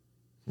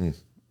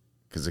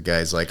 Because the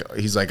guy's like,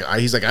 he's like,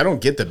 I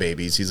don't get the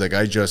babies. He's like,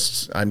 I'm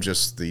just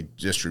the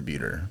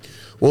distributor.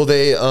 Well,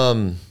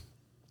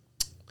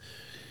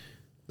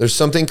 there's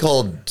something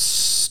called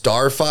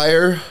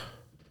Starfire,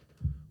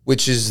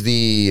 which is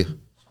the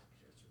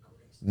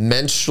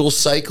menstrual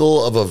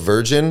cycle of a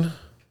virgin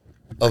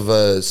of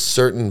a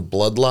certain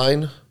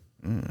bloodline,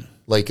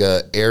 like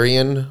a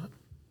Aryan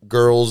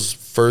girl's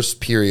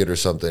first period or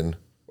something,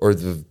 or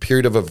the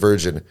period of a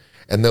virgin,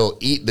 and they'll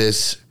eat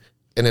this,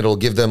 and it'll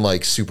give them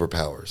like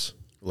superpowers.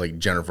 Like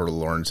Jennifer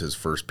Lawrence's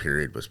first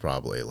period was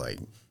probably like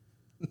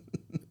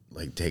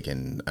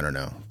taking, I don't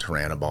know,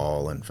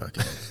 Tyrannobol and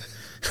fucking,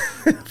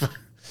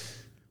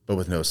 but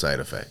with no side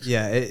effects.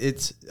 Yeah,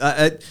 it's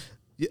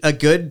a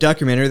good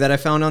documentary that I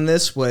found on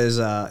this was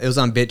it was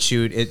on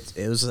BitChute.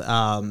 It was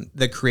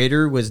the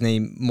creator was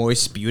named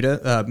Moise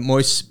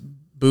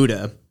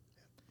Buddha,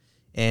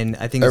 and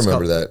I think I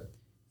remember that.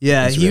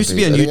 Yeah, he used to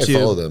be on YouTube. I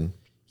follow them.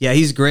 Yeah,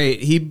 he's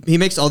great. He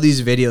makes all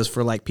these videos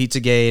for like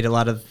Pizzagate, a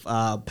lot of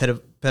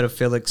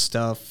pedophilic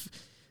stuff,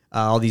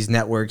 all these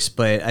networks.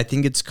 But I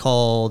think it's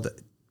called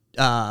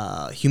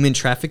Human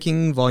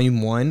Trafficking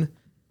Volume 1.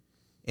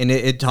 And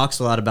it talks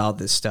a lot about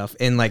this stuff.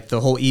 And like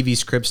the whole EV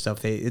script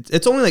stuff,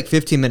 it's only like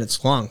 15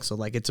 minutes long. So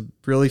like it's a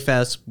really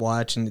fast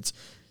watch and it's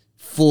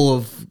full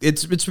of,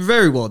 it's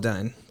very well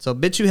done. So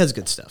BitChute has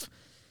good stuff.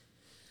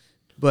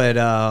 But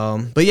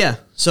yeah,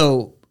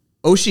 so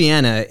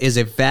Oceania is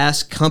a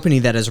vast company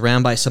that is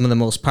ran by some of the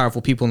most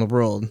powerful people in the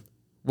world.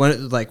 One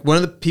of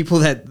the people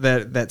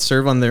that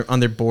serve on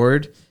their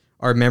board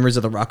are members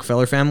of the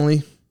Rockefeller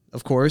family,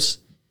 of course.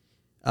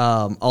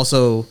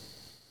 Also,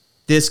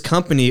 this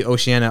company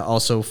Oceania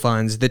also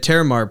funds the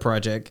Terramar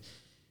project.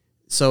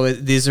 So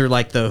these are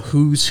like the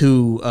who's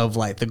who of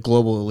like the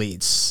global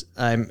elites.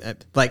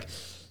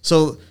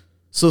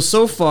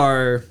 So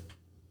far,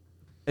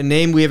 a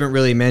name we haven't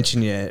really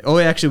mentioned yet. Oh,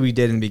 actually, we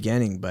did in the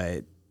beginning,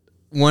 but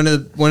one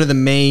of the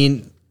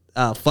main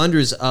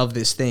funders of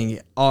this thing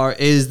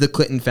is the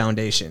Clinton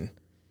Foundation.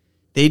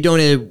 They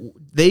donated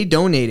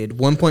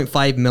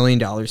 $1.5 million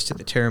to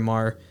the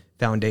Terramar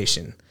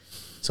Foundation.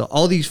 So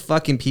all these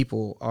fucking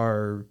people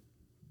are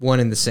one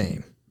and the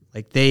same.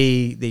 Like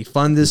they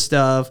fund this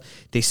stuff.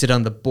 They sit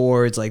on the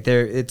boards. Like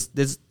it's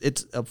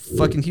a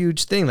fucking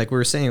huge thing. Like we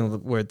were saying,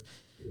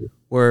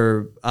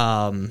 where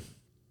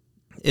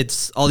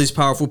it's all these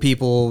powerful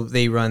people.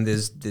 They run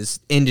this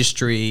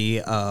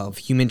industry of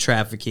human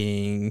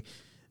trafficking,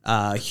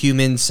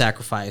 human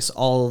sacrifice,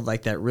 all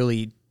like that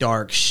really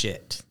dark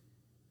shit.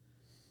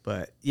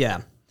 But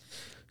yeah.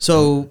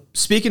 So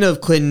speaking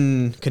of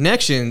Clinton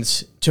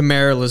connections,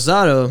 Tamara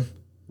Lozado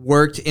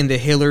worked in the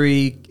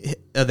Hillary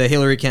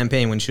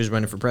campaign when she was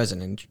running for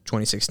president in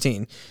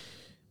 2016.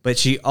 But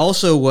she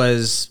also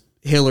was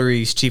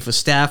Hillary's chief of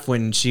staff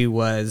when she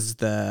was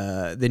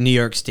the New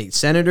York State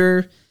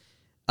senator.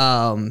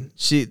 One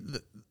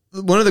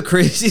of the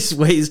craziest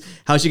ways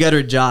how she got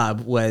her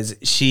job was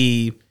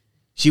she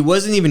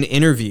wasn't even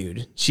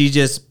interviewed.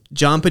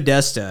 John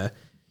Podesta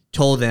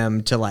told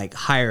them to like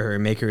hire her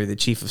and make her the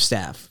chief of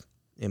staff,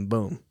 and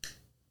boom,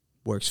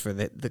 works for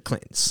the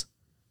Clintons.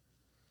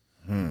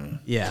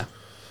 Yeah.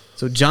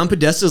 So John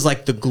Podesta is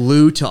like the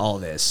glue to all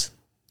this.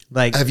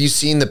 Like, have you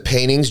seen the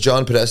paintings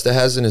John Podesta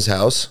has in his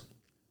house?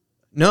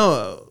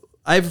 No.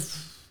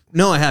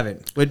 No, I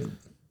haven't. But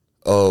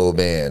Oh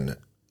man,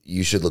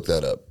 you should look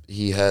that up.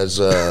 He has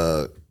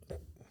the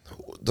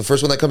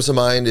first one that comes to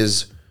mind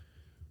is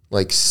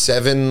like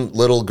 7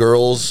 little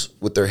girls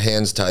with their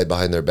hands tied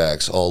behind their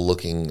backs, all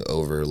looking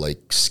over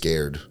like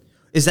scared.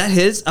 is that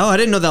his? Oh, I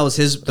didn't know that was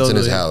his. It's in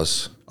his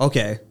house.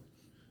 Okay.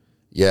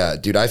 Yeah,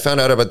 dude, I found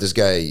out about this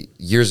guy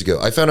years ago.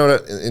 I found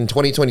out in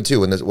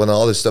 2022 when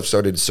all this stuff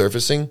started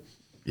surfacing.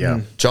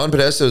 Yeah. John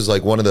Podesta is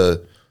like one of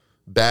the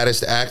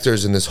baddest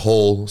actors in this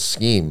whole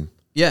scheme.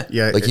 Yeah.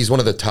 Yeah. Like he's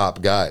one of the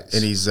top guys.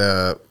 And he's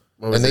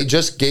Biden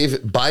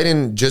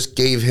just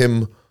gave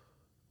him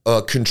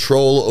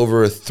control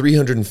over a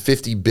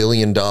 $350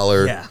 billion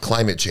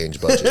climate change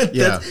budget.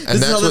 Yeah.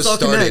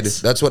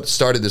 That's what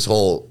started this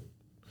whole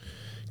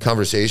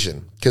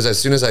conversation. Because as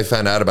soon as I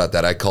found out about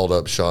that, I called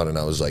up Sean and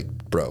I was like,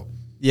 bro.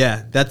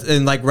 Yeah, that's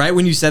and like right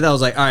when you said that, I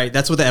was like, all right,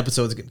 that's what the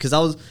episode's because I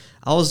was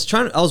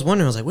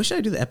wondering, I was like, what should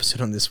I do the episode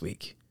on this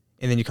week?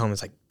 And then you call me,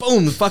 it's like,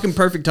 boom, the fucking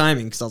perfect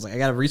timing because I was like, I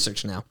got to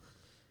research now.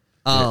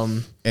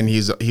 And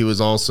he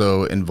was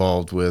also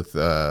involved with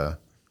the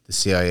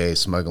CIA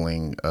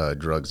smuggling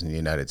drugs in the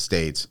United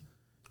States.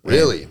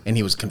 Really? And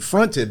he was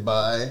confronted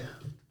by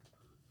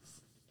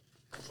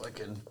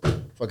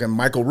fucking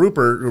Michael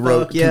Rupert, who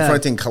wrote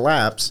Confronting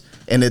Collapse,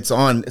 and it's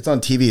on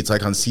TV. It's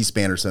like on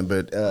C-SPAN or something.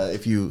 But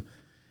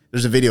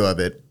there's a video of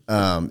it.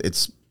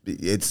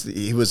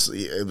 It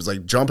was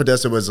like John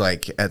Podesta was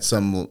like at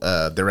some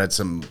they're at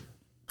some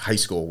high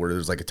school where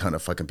there's like a ton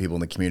of fucking people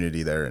in the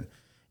community there,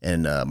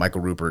 and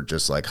Michael Rupert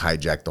just like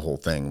hijacked the whole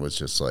thing. Was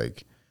just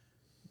like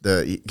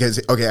because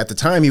at the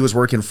time he was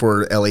working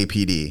for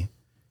LAPD,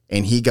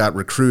 and he got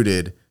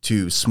recruited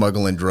to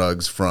smuggle in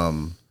drugs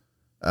from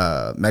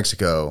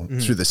Mexico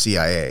through the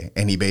CIA,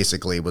 and he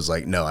basically was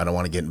like, no, I don't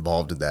want to get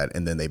involved in that.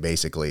 And then they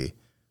basically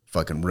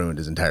fucking ruined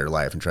his entire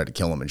life and tried to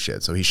kill him and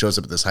shit. So he shows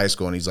up at this high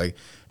school and he's like,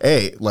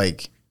 hey,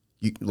 like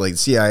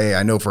CIA,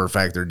 I know for a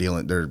fact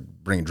they're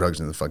bringing drugs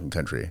into the fucking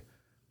country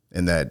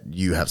and that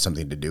you have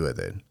something to do with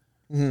it.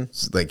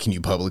 So, like, can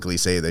you publicly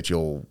say that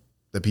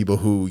the people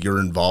who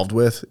you're involved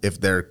with, if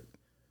they're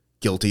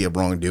guilty of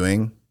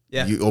wrongdoing,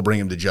 you'll bring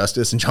them to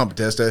justice? And John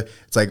Podesta,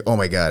 it's like, oh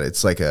my God, it's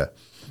so good.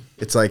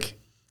 It's like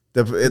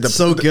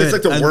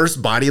the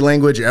worst body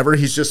language ever.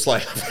 He's just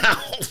like,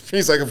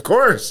 he's like, of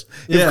course,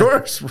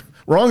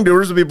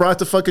 wrongdoers will be brought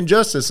to fucking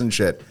justice and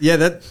shit.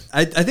 Yeah,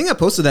 I think I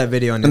posted that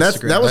video on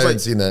Instagram. That was I haven't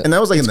seen that. And that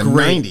was like in the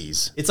great.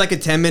 90s. It's like a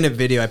 10-minute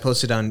video I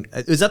posted on.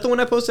 Is that the one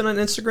I posted on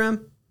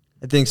Instagram?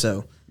 I think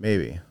so.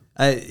 Maybe.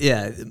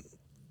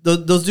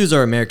 Those dudes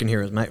are American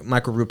heroes.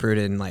 Michael Rupert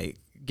and like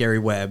Gary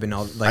Webb and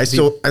all. Like I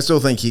still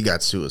think he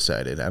got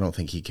suicided. I don't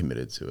think he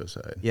committed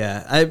suicide.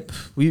 Yeah,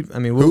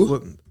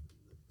 Who?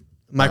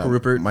 Michael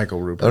Rupert. Michael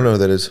Rupert. I don't know who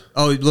that is.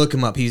 Oh, look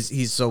him up.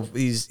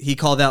 He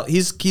called out.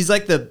 He's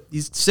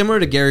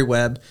similar to Gary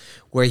Webb,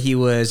 where he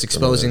was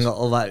exposing a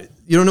lot.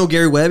 You don't know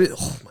Gary Webb?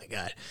 Oh my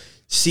God.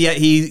 See,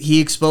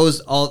 he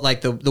exposed all like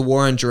the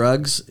war on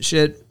drugs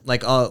shit,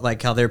 like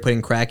how they're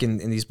putting crack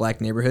in these black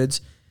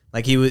neighborhoods.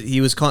 Like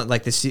he was calling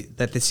like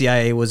that the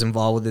CIA was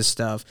involved with this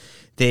stuff.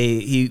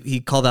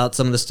 He called out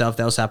some of the stuff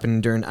that was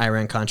happening during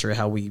Iran-Contra,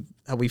 how we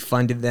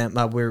funded them.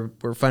 We're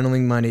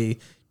funneling money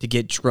to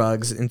get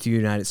drugs into the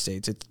United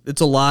States.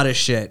 It's a lot of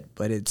shit,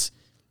 but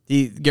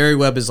Gary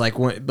Webb is like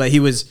one, but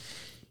he's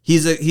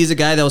a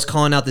guy that was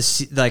calling out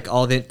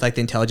the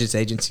intelligence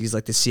agencies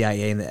like the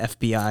CIA and the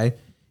FBI,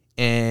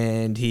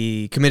 and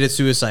he committed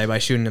suicide by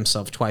shooting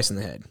himself twice in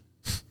the head.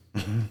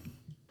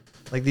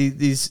 Like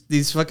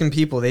these fucking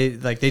people, they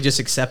just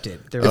accept it.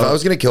 If I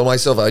was gonna kill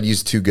myself, I'd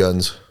use 2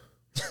 guns.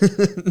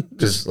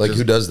 just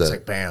who does that? It's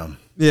like bam.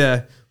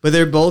 Yeah, but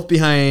they're both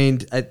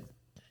behind.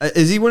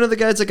 Is he one of the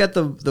guys that got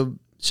the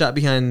shot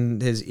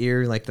behind his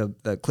ear, like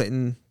the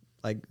Clinton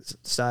like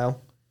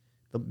style,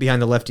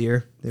 behind the left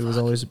ear? It was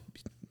always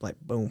like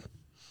boom.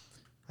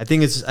 I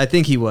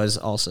think he was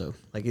also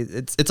like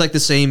it's like the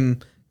same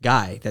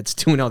guy that's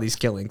doing all these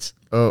killings.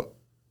 Oh,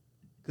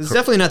 it's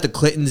definitely not the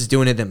Clintons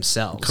doing it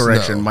themselves.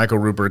 correction. No. Michael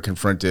Rupert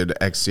confronted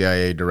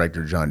ex-CIA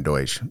director John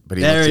Deutsch, but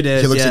he There looks, it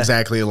is, he looks yeah.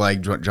 exactly like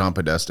John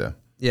Podesta.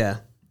 Yeah,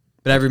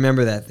 but I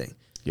remember that thing.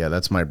 Yeah,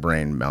 that's my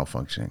brain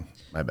malfunctioning.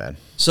 My bad.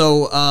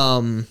 So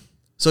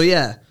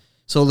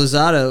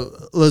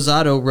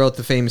Lozado wrote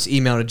the famous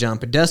email to John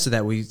Podesta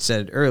that we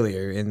said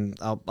earlier, and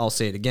I'll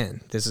say it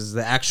again. This is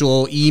the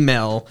actual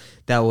email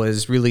that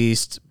was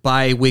released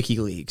by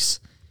WikiLeaks.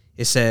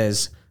 It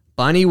says,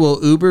 Bonnie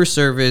will Uber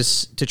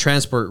service to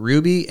transport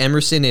Ruby,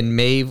 Emerson, and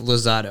Maeve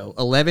Lozado,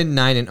 11,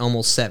 9, and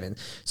almost 7.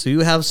 So you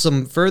have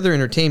some further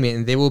entertainment,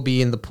 and they will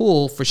be in the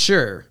pool for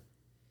sure.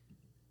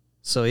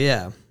 So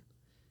yeah,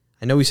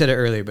 I know we said it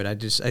earlier, but I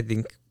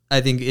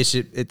think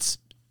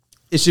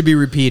it should be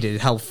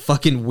repeated how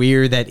fucking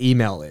weird that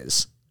email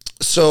is.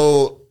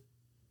 So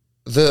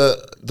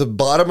the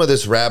bottom of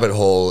this rabbit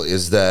hole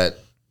is that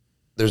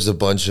there's a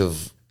bunch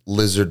of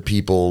lizard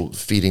people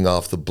feeding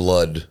off the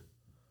blood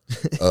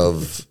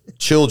of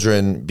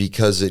children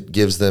because it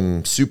gives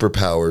them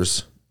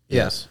superpowers.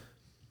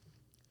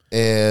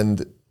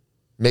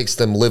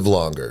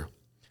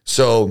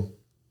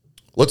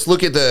 let's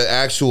look at the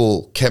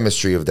actual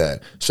chemistry of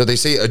that. So they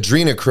say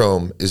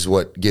adrenochrome is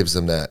what gives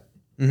them that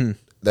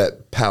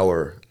that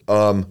power.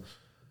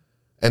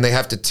 And they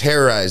have to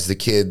terrorize the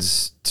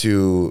kids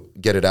to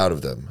get it out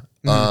of them.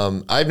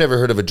 I've never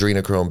heard of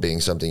adrenochrome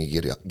being something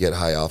you get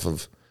high off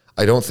of.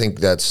 I don't think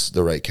that's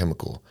the right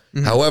chemical.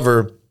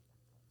 However,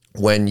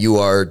 when you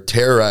are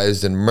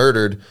terrorized and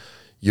murdered,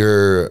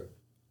 your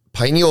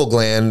pineal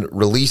gland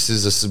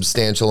releases a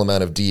substantial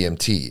amount of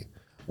DMT,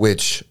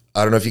 which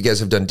I don't know if you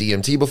guys have done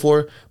DMT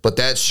before, but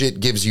that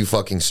shit gives you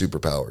fucking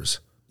superpowers.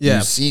 Yeah,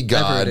 you see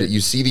God, you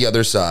see the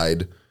other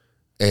side,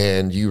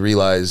 and you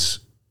realize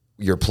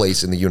your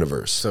place in the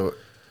universe.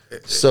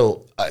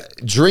 So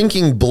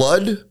drinking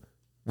blood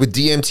with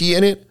DMT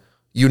in it,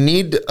 you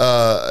need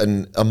a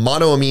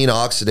monoamine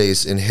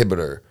oxidase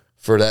inhibitor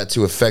for that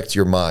to affect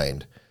your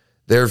mind.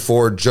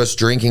 Therefore, just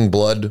drinking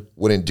blood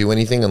wouldn't do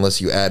anything unless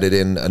you added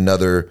in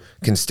another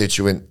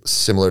constituent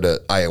similar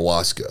to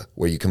ayahuasca,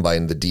 where you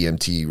combine the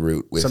DMT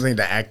root with something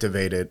to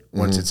activate it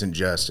once it's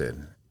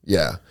ingested.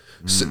 Yeah.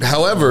 So,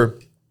 however,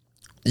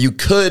 you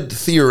could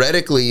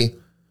theoretically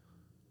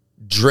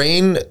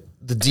drain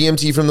the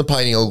DMT from the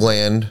pineal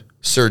gland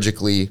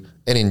surgically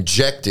and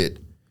inject it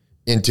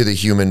into the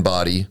human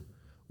body,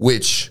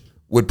 which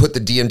would put the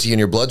DMT in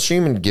your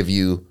bloodstream and give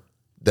you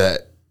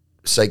that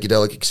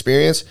psychedelic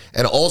experience.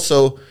 And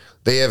also,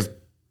 they have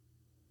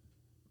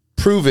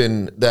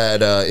proven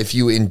that if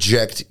you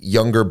inject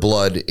younger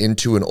blood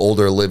into an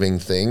older living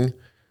thing,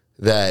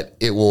 that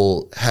it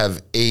will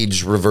have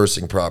age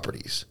reversing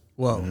properties.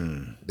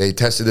 Whoa. They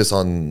tested this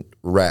on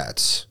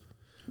rats,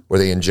 where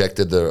they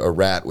injected a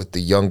rat with the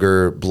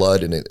younger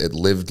blood, and it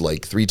lived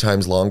like 3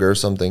 times longer or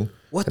something.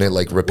 What? And it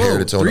like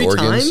repaired its own 3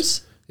 organs.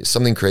 times? It's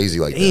something crazy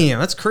like that. Damn,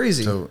 that's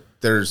crazy. So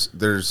there's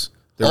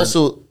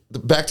Also,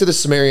 back to the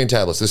Sumerian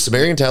tablets. The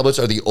Sumerian tablets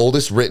are the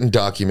oldest written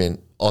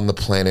document on the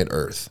planet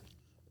Earth.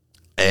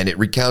 And it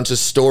recounts a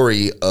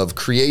story of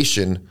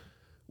creation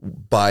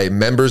by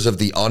members of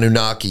the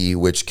Anunnaki,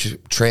 which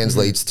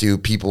translates to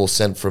people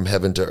sent from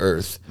heaven to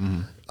earth.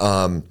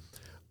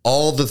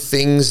 All the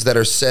things that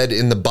are said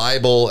in the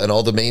Bible and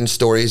all the main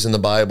stories in the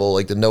Bible,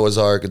 like the Noah's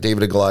Ark,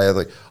 David and Goliath,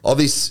 like all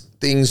these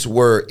things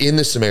were in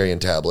the Sumerian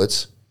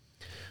tablets.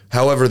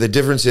 However, the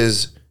difference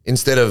is,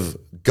 instead of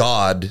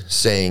God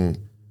saying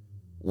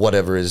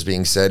whatever is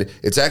being said,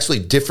 it's actually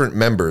different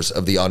members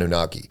of the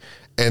Anunnaki.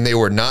 And they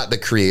were not the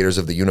creators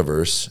of the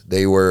universe.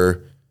 They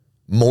were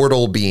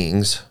mortal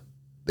beings.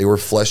 They were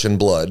flesh and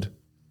blood.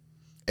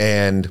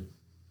 And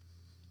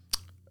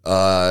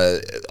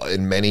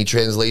in many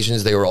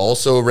translations, they were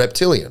also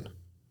reptilian.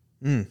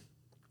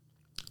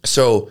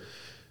 So,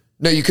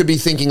 no, you could be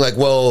thinking like,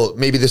 well,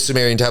 maybe the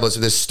Sumerian tablets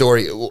of this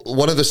story.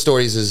 One of the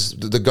stories is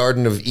the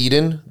Garden of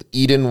Eden.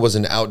 Eden was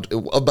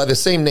by the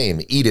same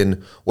name,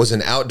 Eden was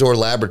an outdoor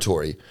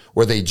laboratory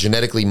where they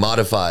genetically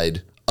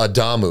modified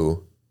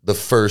Adamu, the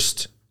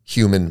first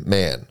human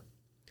man.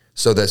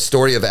 So the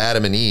story of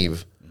Adam and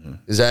Eve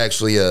is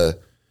actually a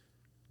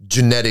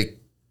genetic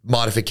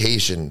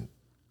modification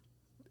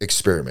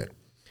experiment.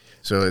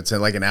 So it's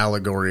like an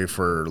allegory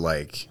for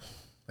like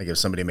if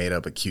somebody made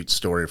up a cute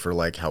story for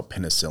like how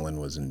penicillin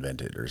was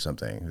invented or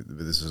something.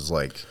 This is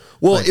like...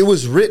 Well, it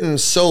was written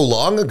so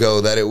long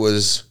ago that it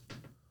was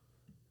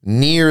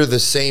near the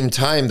same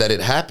time that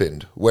it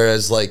happened.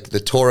 Whereas like the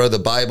Torah, the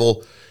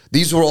Bible,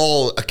 these were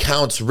all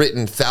accounts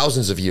written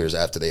thousands of years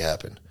after they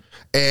happened.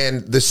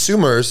 And the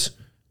Sumers,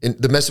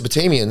 the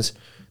Mesopotamians,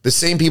 the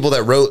same people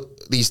that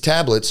wrote these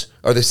tablets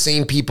are the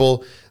same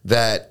people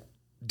that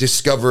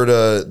discovered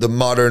the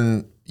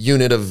modern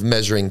unit of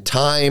measuring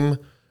time,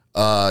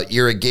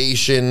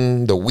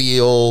 irrigation, the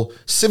wheel,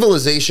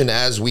 civilization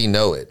as we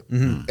know it.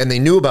 And they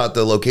knew about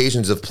the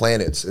locations of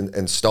planets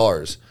and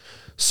stars.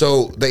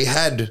 So they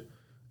had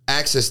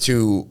access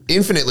to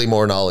infinitely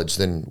more knowledge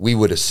than we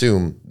would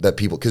assume that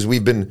people, because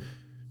we've been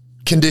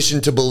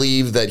conditioned to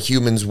believe that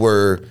humans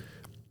were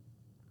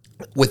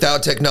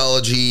without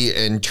technology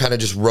and kind of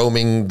just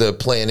roaming the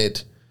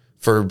planet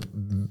for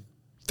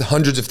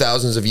hundreds of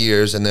thousands of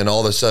years, and then all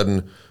of a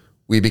sudden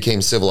we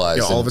became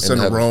civilized. Yeah, all of a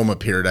sudden Rome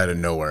appeared out of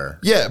nowhere.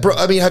 Yeah, bro.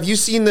 I mean, have you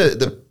seen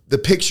the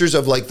pictures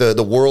of like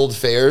the world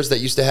fairs that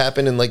used to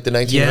happen in like the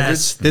 1900s?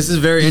 Yes, this is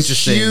very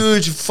interesting.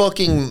 Huge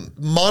fucking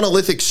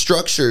monolithic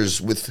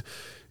structures with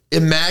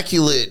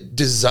immaculate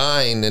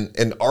design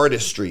and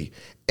artistry.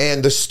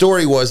 And the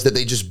story was that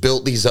they just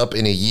built these up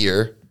in a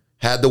year,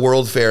 had the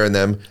world fair in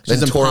them, then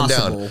tore them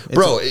down.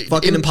 Bro,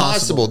 fucking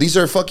impossible. These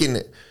are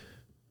fucking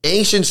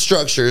ancient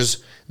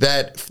structures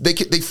that they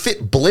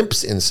fit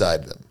blimps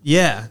inside them.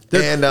 Yeah,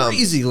 they're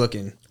crazy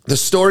looking. The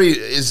story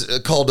is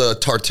called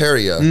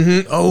Tartaria,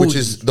 which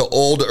is the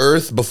old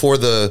Earth before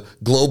the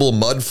global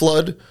mud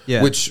flood,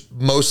 which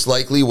most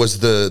likely was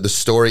the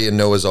story in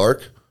Noah's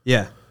Ark.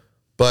 Yeah,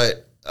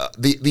 but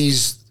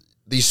these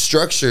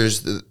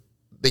structures,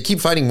 they keep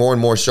finding more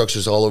and more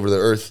structures all over the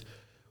Earth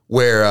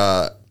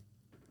where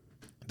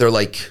they're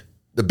like,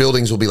 the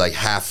buildings will be like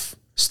half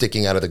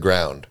sticking out of the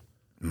ground,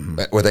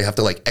 where they have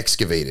to like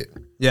excavate it.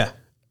 Yeah.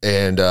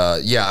 And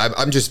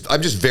I'm just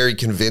very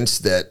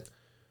convinced that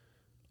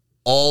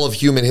all of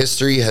human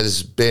history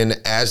has been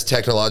as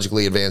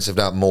technologically advanced, if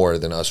not more,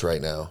 than us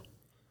right now.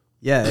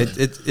 Yeah,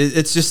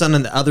 it's just on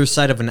the other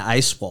side of an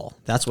ice wall.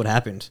 That's what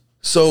happened.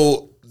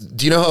 So,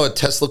 do you know how a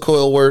Tesla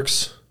coil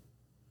works?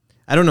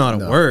 I don't know how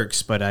it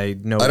works, but I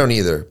know. I don't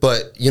either.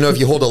 But, you know, if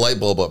you hold a light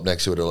bulb up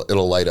next to it,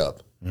 it'll light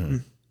up.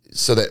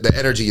 So that the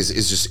energy is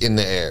just in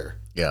the air.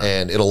 Yeah.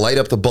 And it'll light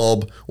up the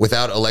bulb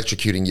without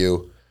electrocuting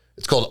you.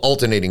 It's called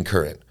alternating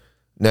current.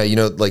 Now, you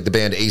know, like the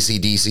band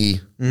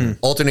AC/DC,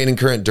 alternating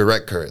current,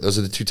 direct current. Those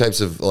are the two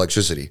types of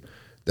electricity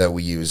that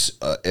we use.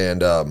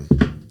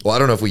 Well, I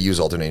don't know if we use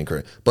alternating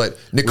current, but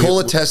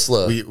Nikola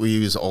Tesla. We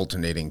use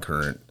alternating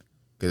current.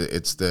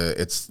 It's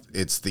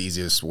the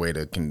easiest way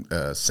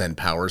to send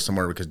power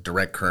somewhere, because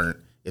direct current,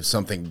 if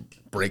something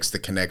breaks the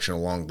connection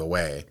along the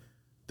way,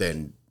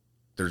 then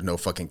there's no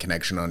fucking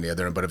connection on the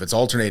other end. But if it's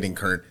alternating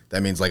current,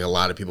 that means like a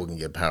lot of people can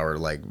get power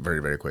like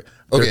very, very quick.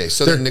 Okay,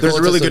 so there's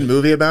a really Tesla, good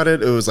movie about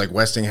it. It was like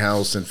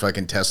Westinghouse and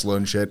fucking Tesla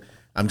and shit.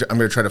 I'm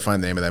gonna try to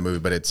find the name of that movie,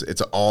 but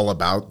it's all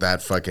about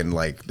that fucking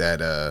like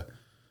that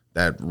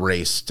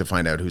race to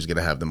find out who's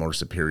gonna have the more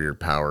superior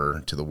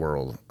power to the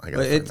world. I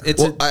had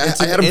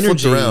them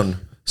flipped around.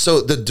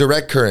 So the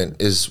direct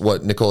current is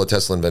what Nikola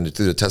Tesla invented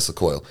through the Tesla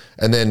coil.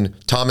 And then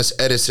Thomas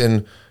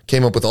Edison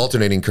came up with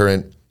alternating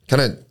current,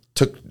 kind of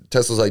took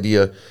Tesla's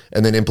idea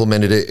and then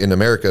implemented it in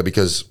America,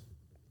 because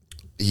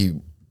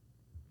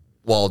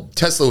while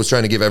Tesla was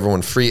trying to give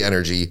everyone free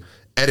energy,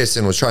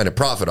 Edison was trying to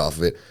profit off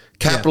of it.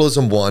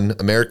 Capitalism won,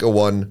 America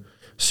won.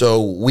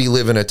 So we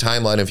live in a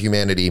timeline of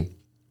humanity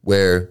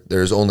where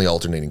there's only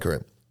alternating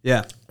current.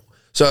 Yeah.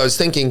 So I was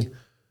thinking,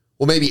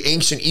 well, maybe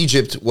ancient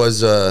Egypt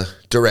was a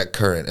direct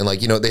current. And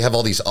like, you know, they have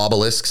all these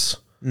obelisks.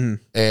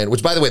 And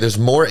which, by the way, there's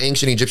more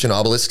ancient Egyptian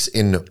obelisks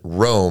in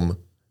Rome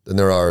than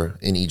there are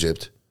in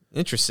Egypt.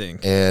 Interesting.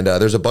 And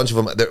there's a bunch of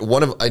them.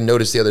 I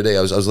noticed the other day,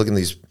 I was looking at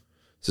these,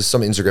 just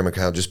some Instagram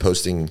account just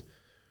posting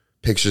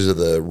pictures of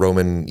the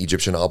Roman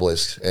Egyptian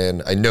obelisks.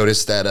 And I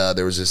noticed that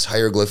there was this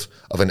hieroglyph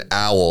of an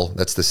owl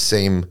that's the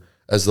same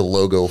as the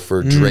logo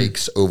for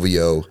Drake's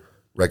OVO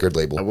record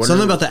label.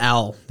 Something about the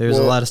owl. There's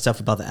a lot of stuff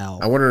about the owl.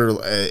 I wonder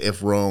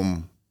if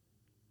Rome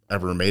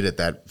ever made it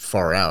that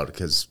far out,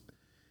 because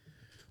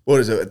what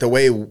is it? The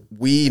way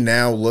we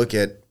now look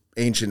at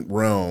ancient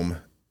Rome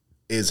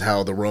is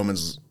how the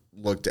Romans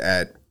looked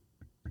at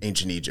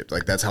ancient Egypt.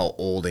 Like, that's how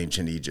old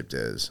ancient Egypt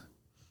is.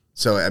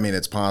 So, I mean,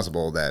 it's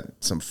possible that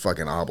some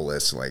fucking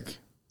obelisk, like,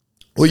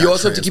 well, you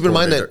also have to keep in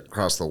mind that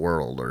across the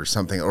world or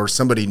something, or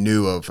somebody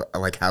knew of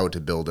like how to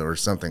build it or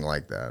something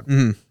like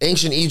that.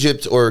 Ancient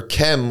Egypt, or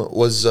Kem,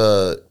 was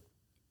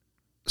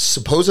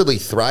supposedly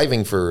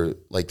thriving for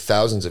like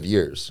thousands of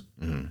years.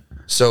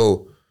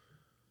 So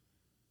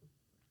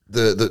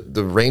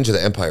the range of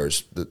the empire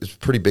is a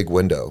pretty big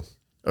window.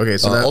 Okay,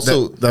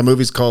 so that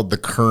movie's called The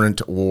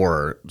Current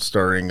War,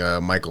 starring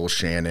Michael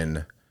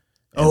Shannon.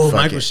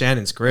 Michael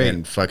Shannon's great.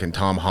 And fucking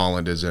Tom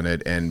Holland is in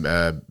it, and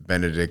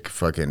Benedict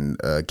fucking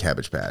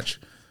Cabbage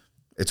Patch.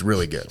 It's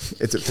really good.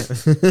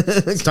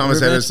 It's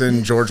Thomas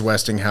Edison, George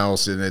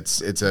Westinghouse, and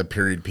it's a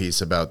period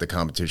piece about the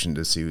competition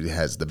to see who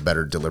has the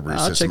better delivery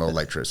system of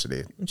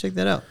electricity. Check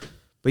that out.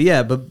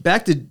 But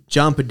back to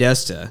John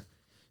Podesta.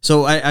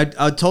 So I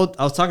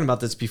was talking about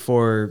this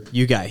before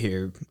you got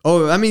here.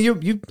 Oh, I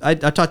mean I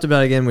talked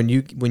about it again when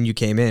you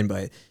came in,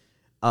 but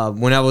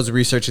when I was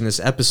researching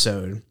this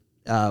episode,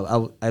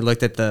 I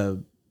looked at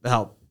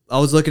I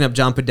was looking up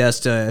John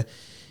Podesta,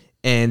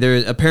 and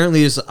there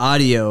apparently is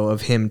audio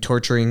of him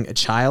torturing a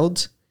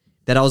child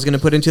that I was going to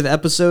put into the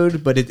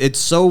episode, but it's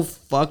so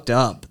fucked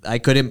up. I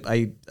couldn't.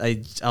 I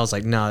was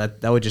like, no,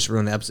 that would just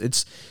ruin the episode.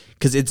 It's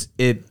because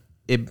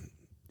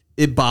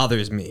it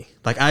bothers me.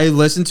 Like, I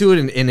listened to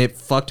it and it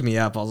fucked me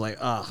up. I was like,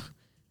 oh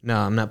no,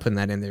 I'm not putting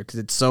that in there because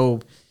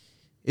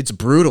it's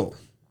brutal.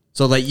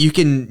 So like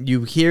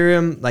you hear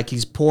him like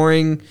he's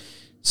pouring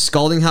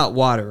scalding hot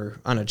water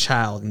on a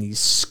child, and he's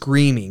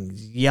screaming,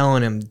 he's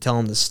yelling at him,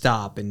 telling him to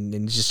stop,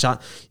 and just shot.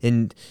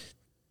 And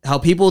how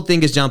people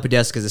think is John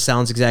Podesta because it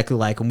sounds exactly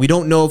like him. We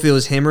don't know if it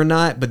was him or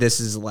not, but this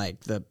is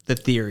like the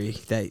theory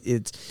that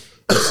it's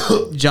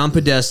John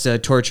Podesta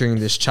torturing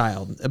this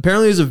child.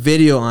 Apparently, there's a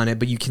video on it,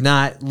 but you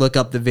cannot look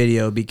up the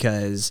video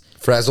because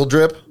Frazzle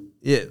Drip.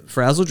 Yeah,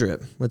 Frazzle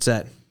Drip. What's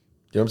that?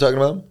 You know what I'm talking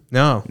about?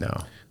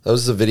 No. That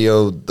was the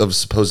video of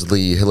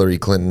supposedly Hillary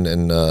Clinton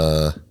and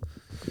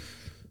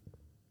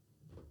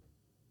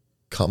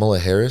Kamala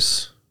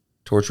Harris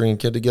torturing a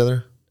kid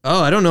together.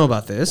 Oh, I don't know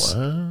about this.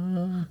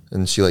 What?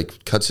 And she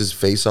like cuts his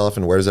face off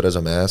and wears it as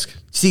a mask.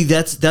 See,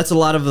 that's a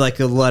lot of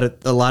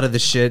the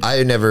shit.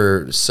 I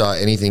never saw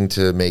anything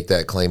to make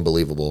that claim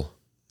believable.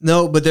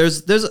 No, but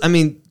there's I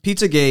mean,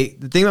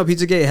 Pizzagate, the thing about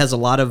Pizzagate has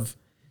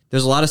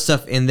there's a lot of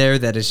stuff in there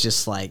that is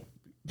just like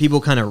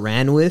people kind of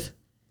ran with.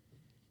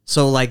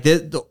 So like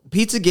the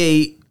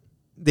Pizzagate,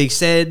 they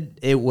said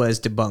it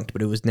was debunked,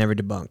 but it was never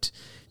debunked.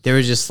 They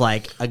were just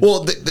like...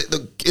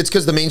 it's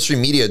because the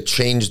mainstream media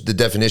changed the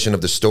definition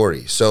of the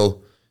story.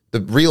 So the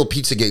real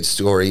Pizzagate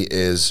story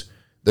is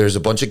there's a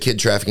bunch of kid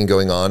trafficking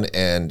going on,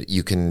 and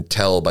you can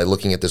tell by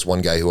looking at this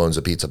one guy who owns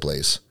a pizza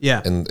place.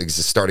 Yeah. And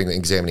starting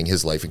examining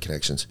his life and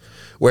connections.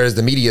 Whereas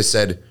the media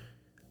said,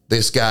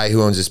 this guy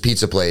who owns this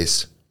pizza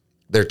place,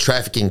 they're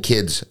trafficking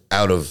kids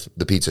out of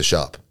the pizza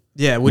shop.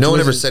 Yeah. No one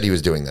ever said he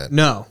was doing that.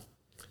 No.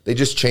 They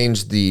just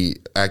changed the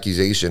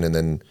accusation and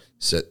then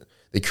said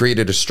they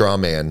created a straw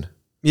man.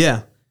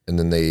 Yeah. And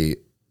then they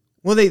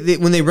when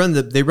they run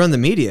the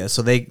media,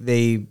 so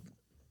they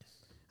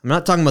I'm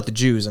not talking about the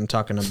Jews, I'm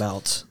talking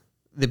about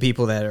the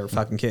people that are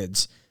fucking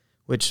kids,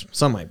 which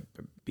some might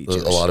be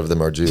Jewish. A lot of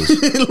them are Jews.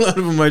 A lot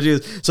of them are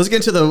Jews. So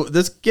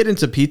let's get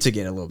into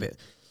Pizzagate a little bit.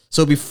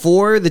 So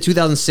before the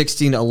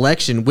 2016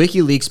 election,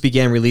 WikiLeaks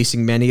began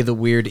releasing many of the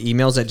weird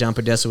emails that John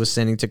Podesta was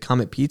sending to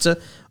Comet Pizza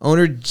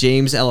owner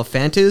James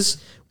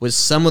Alefantis, with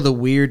some of the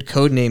weird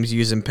code names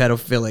used in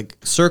pedophilic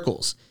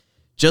circles.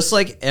 Just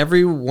like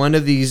every one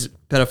of these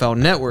pedophile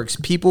networks,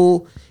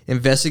 people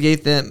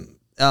investigate them.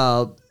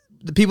 The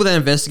people that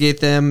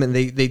investigate them, and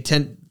they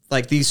tend,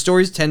 like, these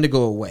stories tend to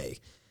go away.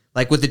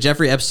 Like with the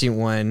Jeffrey Epstein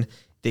one,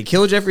 they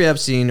kill Jeffrey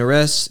Epstein,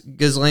 arrest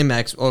Ghislaine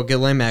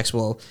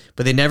Maxwell,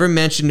 but they never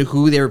mentioned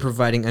who they were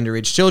providing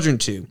underage children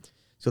to.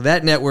 So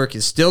that network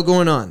is still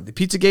going on. The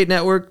Pizzagate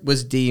network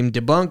was deemed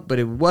debunked, but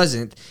it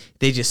wasn't.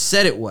 They just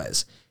said it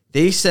was.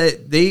 They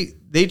said they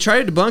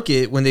tried to debunk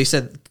it when they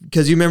said,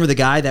 because you remember the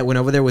guy that went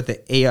over there with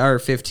the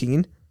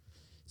AR-15?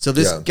 So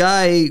this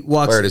guy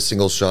walks... Fired a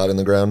single shot in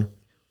the ground.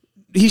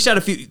 He shot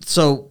a few...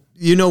 So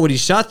you know what he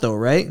shot though,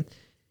 right?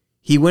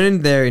 He went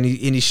in there and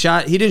he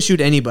shot... He didn't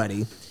shoot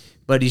anybody,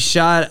 but he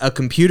shot a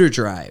computer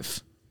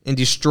drive and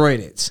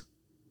destroyed it.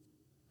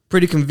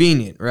 Pretty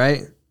convenient,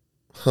 right?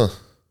 Huh.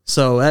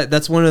 So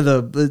that's one of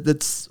the...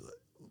 That's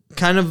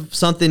kind of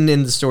something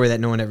in the story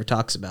that no one ever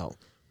talks about.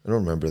 I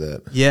don't remember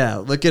that. Yeah,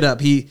 look it up.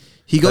 He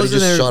goes in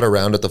there. Shot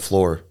around at the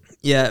floor.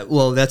 Yeah,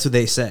 well, that's what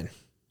they said.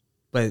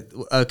 But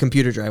a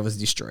computer drive was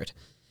destroyed.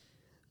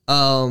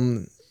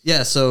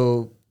 Yeah,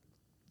 so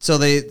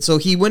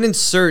he went and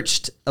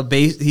searched a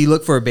base. He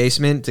looked for a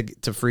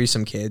basement to free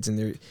some kids, and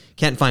there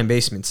can't find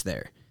basements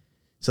there.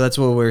 So that's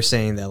what we're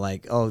saying, that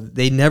like, oh,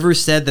 they never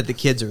said that the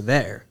kids are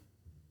there.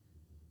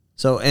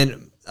 So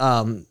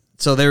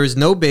so there is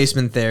no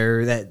basement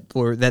there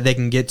that they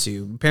can get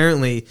to.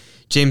 Apparently,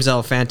 James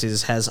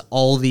Alefantis has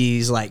all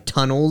these like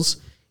tunnels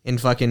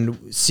and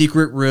fucking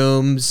secret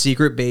rooms,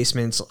 secret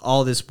basements,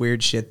 all this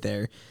weird shit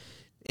there.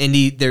 And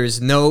there is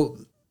no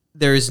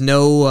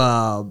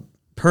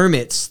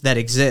permits that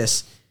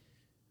exist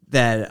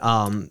that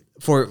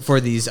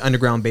for these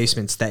underground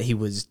basements that he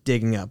was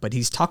digging up, but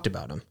he's talked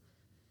about them.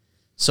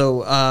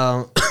 So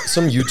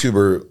some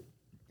YouTuber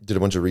did a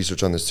bunch of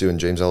research on this too,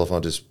 and James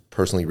Alefantis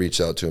personally reached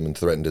out to him and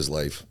threatened his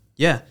life.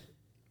 Yeah.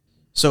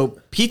 So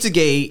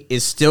Pizzagate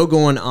is still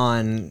going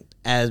on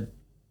as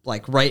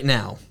like right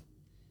now.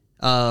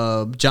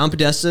 John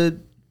Podesta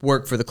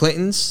worked for the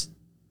Clintons,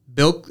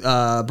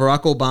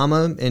 Barack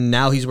Obama, and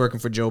now he's working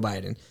for Joe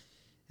Biden.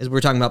 As we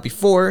were talking about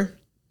before,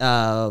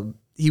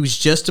 he was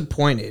just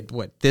appointed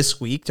this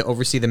week to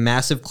oversee the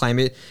massive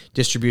climate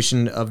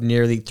distribution of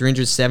nearly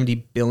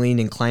 $370 billion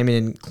in climate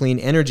and clean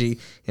energy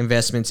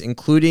investments,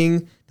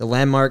 including the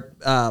landmark.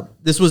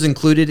 This was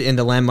included in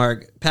the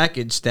landmark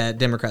package that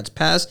Democrats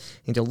passed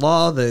into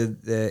law,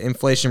 the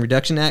Inflation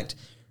Reduction Act.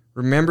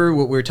 Remember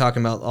what we were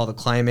talking about, all the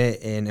climate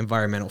and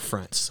environmental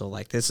fronts. So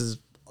like they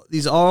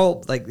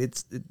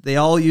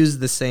all use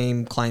the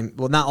same climate.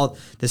 Well, not all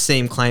the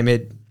same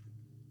climate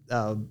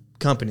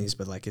companies,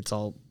 but like it's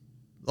all.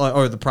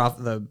 Or the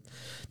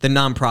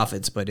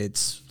nonprofits, but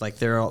it's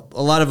like a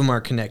lot of them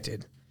are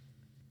connected.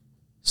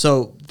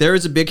 So there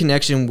is a big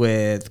connection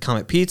with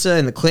Comet Pizza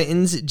and the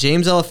Clintons.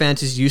 James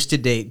Alefantis used to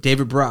date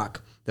David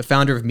Brock, the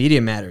founder of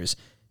Media Matters.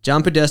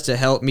 John Podesta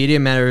helped Media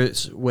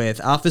Matters with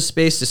Office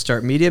Space to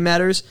start Media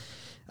Matters.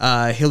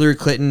 Hillary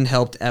Clinton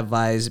helped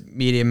advise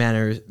Media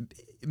Matters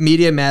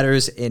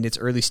in its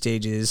early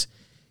stages.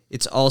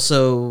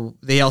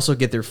 They also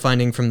get their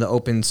funding from the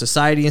Open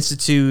Society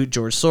Institute,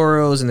 George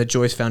Soros, and the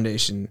Joyce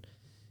Foundation.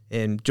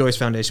 And Joyce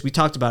Foundation, we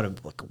talked about it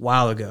like a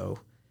while ago.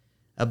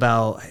 I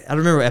don't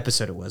remember what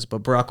episode it was,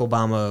 but Barack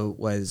Obama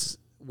was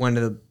one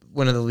of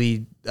the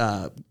lead.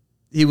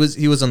 He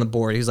was on the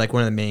board. He was like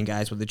one of the main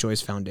guys with the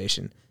Joyce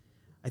Foundation.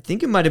 I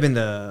think it might have been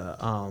the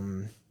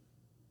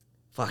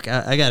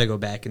I got to go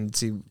back and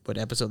see what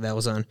episode that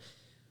was on.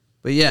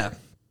 But yeah.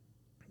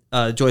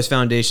 Joyce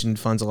Foundation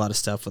funds a lot of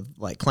stuff with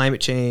like climate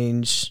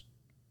change,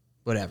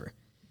 whatever.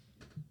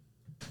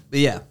 But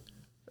yeah,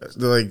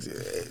 like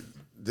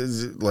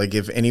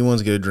if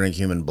anyone's gonna drink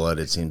human blood,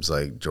 it seems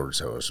like George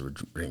Soros would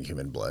drink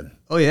human blood.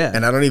 Oh yeah,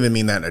 and I don't even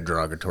mean that in a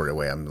derogatory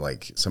way. I'm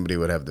like, somebody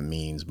would have the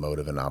means,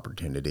 motive, and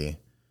opportunity,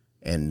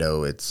 and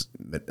know its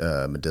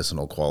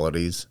medicinal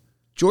qualities.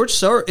 George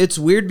Soros. It's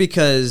weird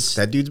because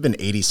that dude's been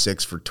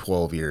 86 for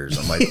 12 years.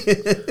 I'm like,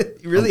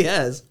 he really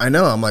has. I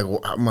know. I'm like,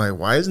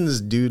 why isn't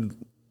this dude?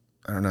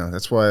 I don't know.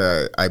 That's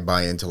why I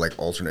buy into like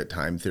alternate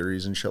time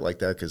theories and shit like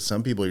that. Because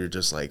some people, you're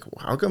just like,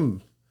 how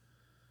come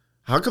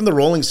the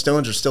Rolling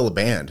Stones are still a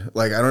band?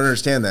 Like, I don't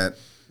understand that.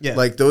 Yeah.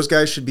 Like those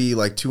guys should be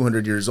like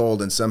 200 years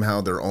old and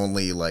somehow they're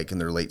only like in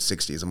their late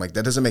 60s. I'm like,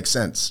 that doesn't make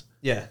sense.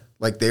 Yeah.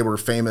 Like they were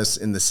famous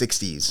in the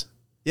 60s.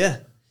 Yeah.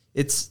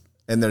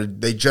 And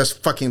they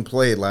just fucking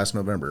played last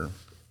November.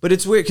 But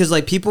it's weird because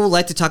like people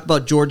like to talk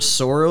about George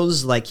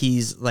Soros like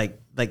he's like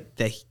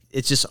that.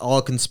 It's just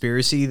all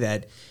conspiracy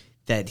that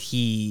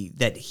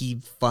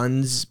he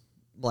funds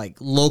like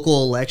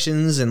local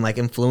elections and like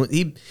influence.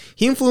 He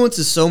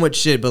influences so much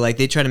shit, but like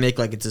they try to make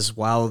like it's this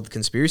wild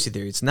conspiracy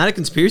theory. It's not a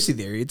conspiracy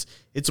theory.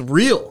 It's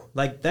real.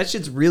 Like that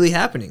shit's really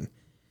happening.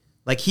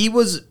 Like he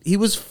was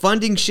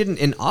funding shit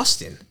in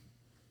Austin.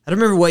 I don't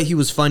remember what he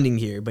was funding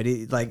here, but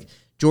like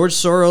George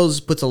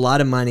Soros puts a lot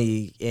of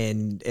money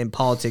in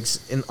politics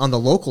on the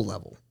local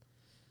level.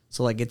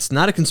 So like it's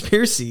not a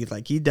conspiracy.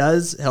 Like he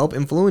does help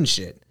influence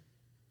shit.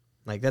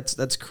 Like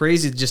that's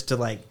crazy just to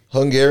like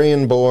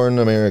Hungarian-born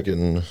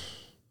American.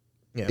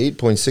 Yeah.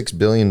 $8.6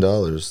 billion.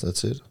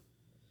 That's it.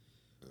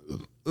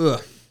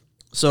 Ugh.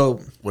 So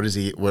What does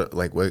he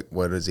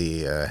does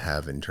he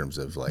have in terms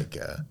of like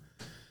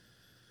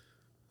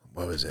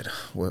what was it?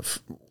 What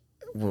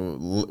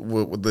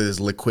is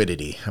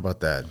liquidity? How about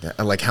that?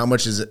 Like how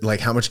much is it? Like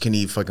how much can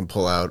he fucking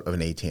pull out of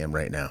an ATM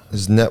right now?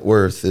 His net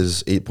worth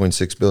is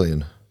 $8.6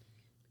 billion.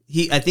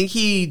 I think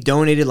he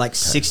donated like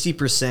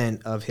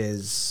 60% of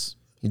his.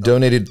 He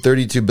donated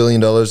 $32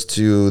 billion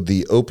to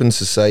the Open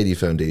Society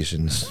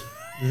Foundations.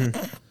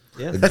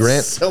 Yeah.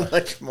 That's so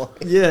much more.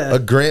 Yeah. A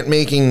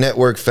grant-making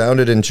network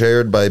founded and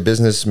chaired by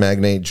business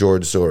magnate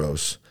George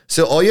Soros.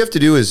 So all you have to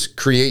do is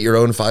create your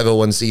own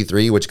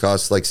 501c3, which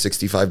costs like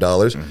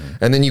 $65,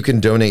 and then you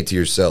can donate to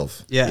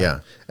yourself. Yeah. Yeah.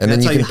 And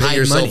then That's you how can you pay hide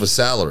yourself money. a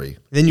salary.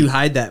 Then you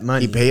hide that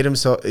money. He paid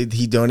himself.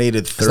 He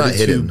donated not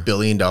hidden. $32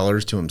 billion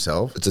to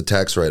himself, It's a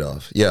tax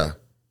write-off. Yeah.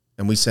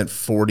 and we sent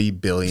 $40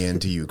 billion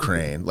to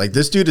Ukraine. Like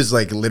this dude is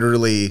like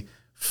literally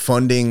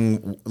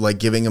funding, like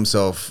giving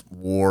himself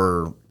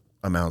war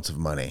amounts of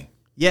money.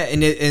 Yeah,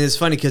 and it's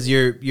funny because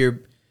you're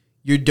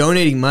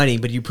donating money,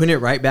 but you put it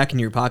right back in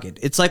your pocket.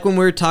 It's like when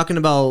we were talking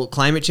about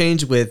climate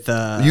change with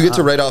You get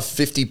to write off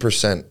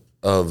 50%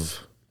 of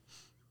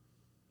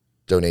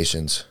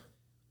donations.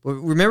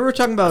 remember we're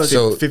talking about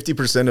So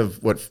 50%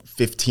 of what,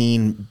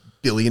 $15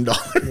 billion? I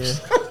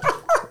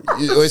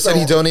said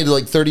he donated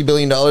like $30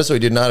 billion, so he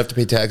did not have to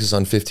pay taxes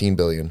on $15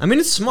 billion. I mean,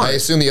 it's smart. I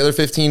assume the other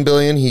 $15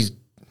 billion,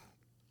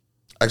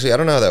 actually, I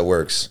don't know how that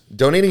works.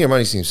 Donating your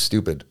money seems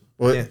stupid.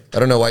 Well, Yeah. I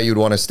don't know why you'd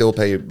want to still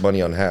pay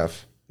money on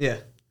half. Yeah.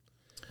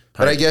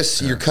 But I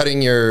guess you're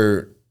cutting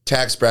your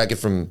tax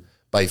bracket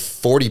by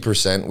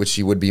 40%, which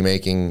he would be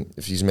making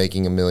if he's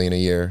making $1 million a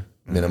year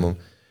minimum.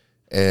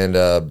 And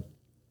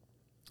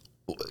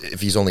if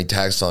he's only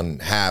taxed on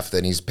half,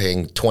 then he's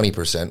paying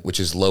 20%, which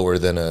is lower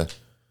than a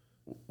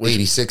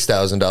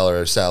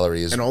 $86,000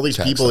 salary. Is and all these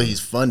taxed people on. he's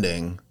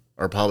funding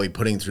are probably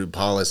putting through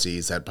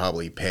policies that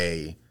probably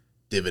pay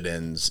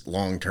dividends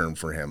long term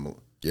for him.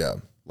 Yeah.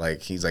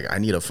 Like he's like, I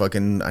need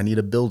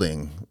a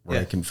building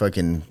where I can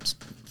fucking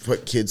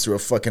put kids through a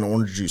fucking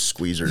orange juice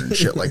squeezer and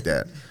shit like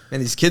that.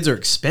 And these kids are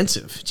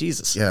expensive.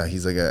 Jesus. Yeah,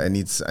 he's like, I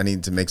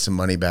need to make some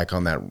money back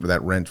on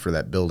that rent for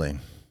that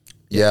building.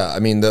 Yeah, I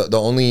mean, the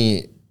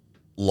only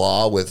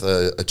law with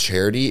a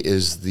charity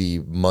is the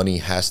money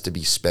has to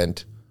be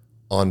spent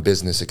on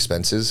business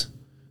expenses.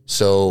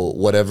 So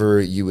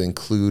whatever you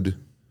include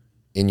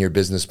in your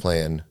business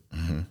plan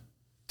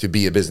to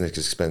be a business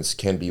expense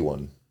can be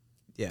one.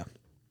 Yeah.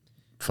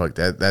 Fuck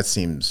that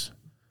seems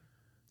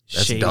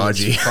that's Shady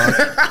dodgy. as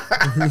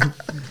fuck.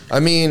 I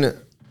mean, I'm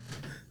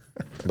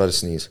about to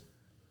sneeze.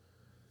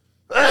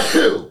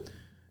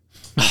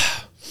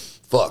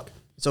 Fuck.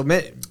 So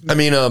I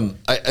mean,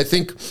 I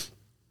think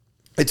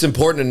it's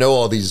important to know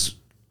all these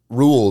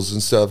rules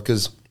and stuff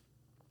because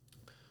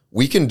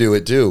we can do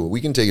it too.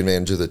 We can take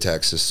advantage of the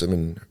tax system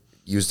and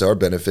use to our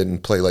benefit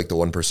and play like the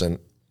 1%.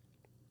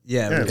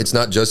 yeah. It's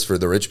not just for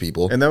the rich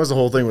people. And that was the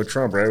whole thing with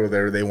Trump, right?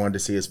 Where they wanted to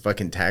see his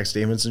fucking tax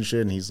statements and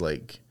shit, and he's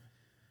like,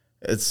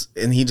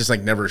 and he just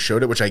like never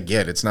showed it, which I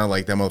get. It's not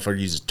like that motherfucker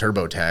uses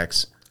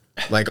TurboTax.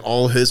 Like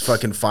all his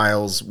fucking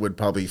files would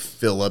probably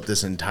fill up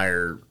this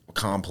entire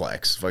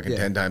complex fucking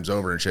 10 times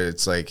over and shit.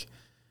 It's like,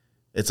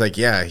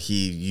 yeah,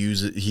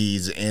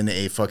 he's in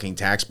a fucking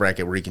tax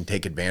bracket where he can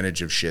take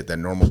advantage of shit that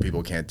normal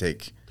people can't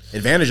take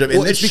advantage of. And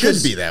Well, it it's should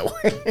because- be that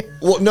way.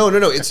 Well, no.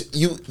 It's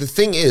you. The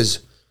thing is,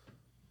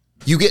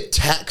 you get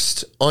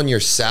taxed on your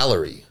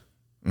salary.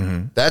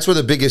 That's where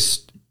the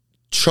biggest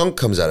chunk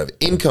comes out of.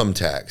 Income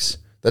tax.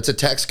 That's a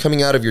tax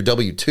coming out of your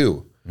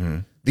W-2.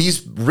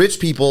 These rich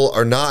people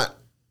are not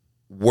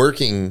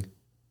working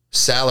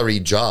salary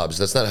jobs.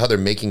 That's not how they're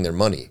making their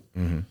money.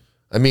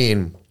 I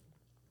mean,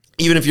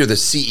 even if you're the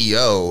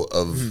CEO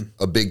of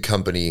a big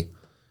company,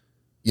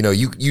 you know,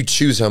 you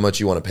choose how much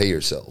you want to pay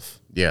yourself.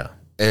 Yeah.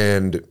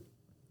 And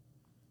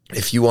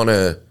if you want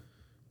to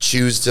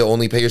choose to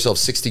only pay yourself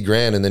 60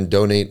 grand and then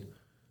donate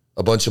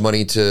a bunch of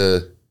money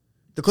to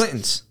The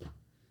Clintons.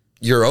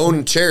 your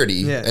own charity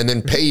Yeah. and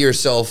then pay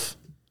yourself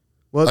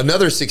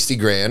another 60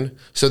 grand.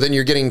 So then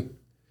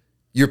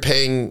you're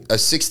paying a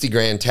 60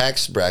 grand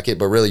tax bracket,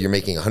 but really you're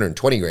making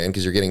 120 grand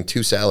because you're getting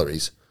two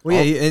salaries.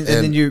 Well, yeah, and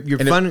then you're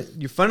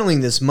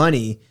funneling this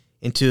money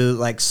into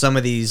like some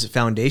of these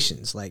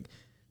foundations, like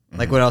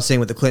what I was saying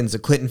with the Clintons, the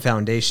Clinton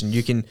Foundation.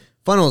 You can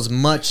funnel as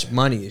much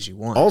money as you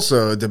want.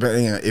 Also,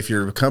 depending on if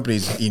your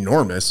company's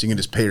enormous, you can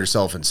just pay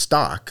yourself in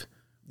stock.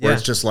 Where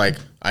it's just like,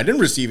 I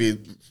didn't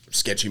receive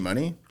sketchy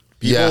money.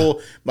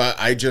 People,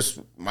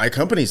 my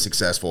company's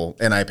successful,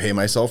 and I pay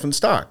myself in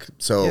stock.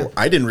 So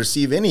I didn't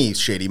receive any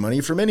shady money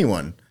from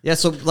anyone. Yeah,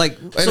 so like...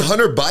 And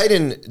Hunter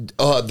Biden,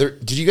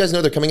 did you guys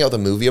know they're coming out with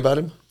a movie about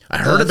him? I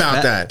heard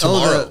about that.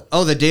 Tomorrow.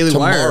 The Daily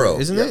Tomorrow.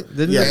 Wire, isn't it?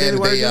 Didn't Yeah, the Daily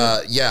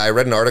Wire I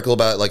read an article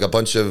about like a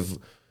bunch of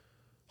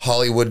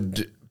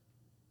Hollywood...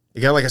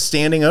 You got like a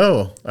standing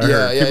O. People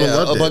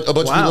loved it. A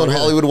bunch of people in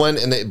Hollywood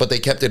went, but they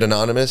kept it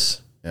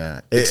anonymous.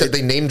 Yeah. Except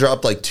they name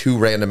dropped like 2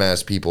 random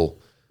ass people.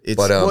 It's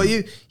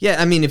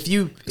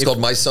It's called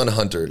My Son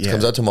Hunter. It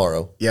comes out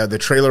tomorrow. Yeah, the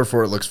trailer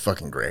for it looks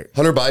fucking great.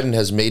 Hunter Biden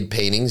has made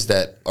paintings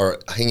that are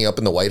hanging up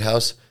in the White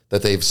House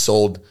that they've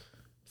sold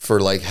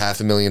for like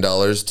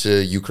 $500,000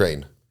 to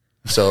Ukraine.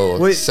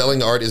 So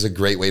selling art is a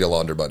great way to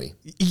launder money.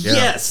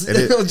 Yes,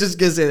 I was just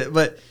gonna say that,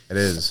 but it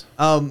is.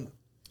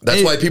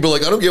 That's why people are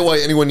like, I don't get why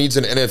anyone needs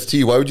an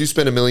NFT. Why would you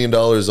spend $1 million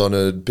on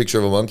a picture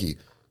of a monkey,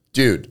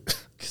 dude?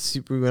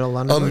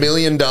 $1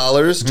 million,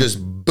 just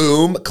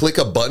boom, click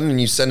a button and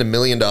you send $1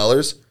 million.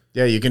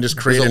 Yeah, you can just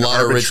create an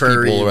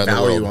arbitrary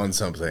value on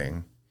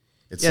something.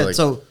 It's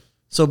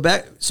so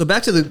back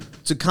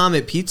to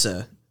Comet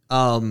Pizza.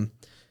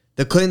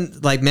 The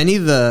Clinton, like many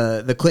of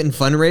the Clinton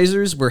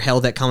fundraisers were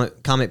held at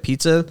Comet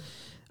Pizza,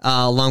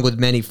 along with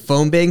many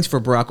phone banks for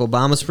Barack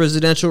Obama's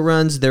presidential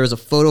runs. There was a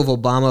photo of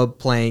Obama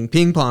playing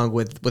ping pong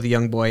with a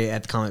young boy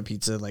at the Comet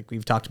Pizza. Like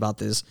we've talked about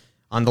this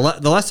on the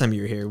last time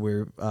you were here.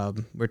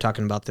 We're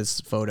talking about this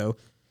photo.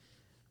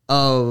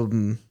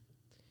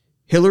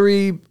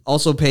 Hillary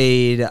also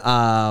paid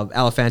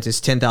Alefantis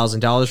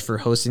 $10,000 for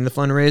hosting the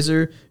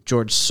fundraiser.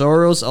 George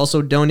Soros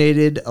also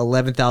donated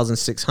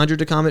 $11,600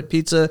 to Comet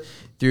Pizza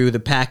through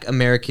the PAC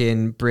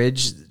American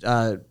Bridge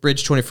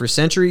 21st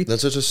Century.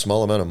 That's such a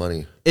small amount of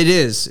money. It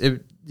is.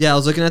 I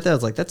was looking at that. I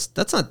was like,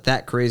 that's not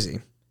that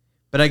crazy.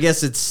 But I guess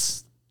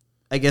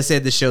they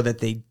had to show that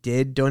they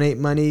did donate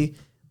money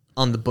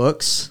on the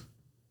books.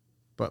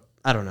 But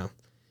I don't know.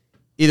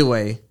 Either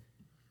way,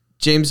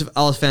 James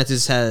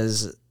Alefantis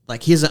has...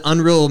 Like, he has an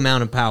unreal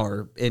amount of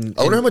power. I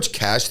wonder how much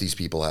cash these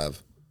people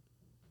have.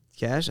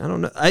 Cash? I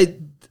don't know. I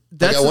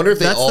wonder if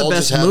they all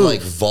just have,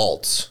 like,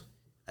 vaults.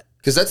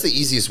 Because that's the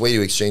easiest way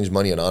to exchange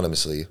money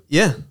anonymously.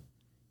 Yeah.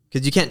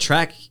 Because you can't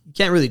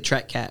really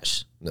track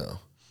cash. No.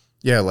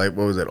 Yeah, like,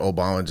 what was it?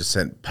 Obama just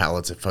sent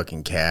pallets of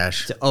fucking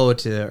cash. To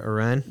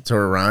Iran? To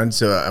Iran.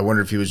 So I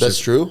wonder if he was That's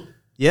true?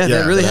 Yeah,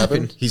 that really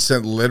happened. He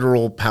sent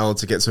literal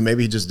pallets of cash. So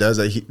maybe he just does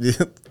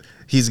that.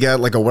 He's got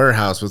like a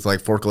warehouse with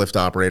like forklift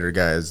operator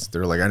guys.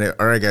 They're like,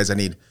 all right, guys, I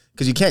need,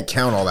 because you can't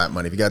count all that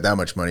money. If you got that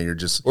much money, you're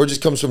just. Or it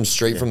just comes from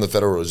straight from the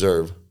Federal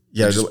Reserve.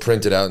 Yeah. You just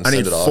print it out and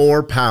send it off. I need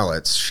 4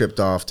 pallets shipped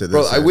off to this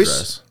Bro, I wish,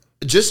 address.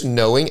 just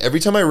knowing, every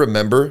time I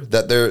remember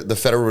that the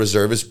Federal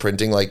Reserve is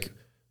printing like,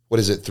 what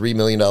is it, $3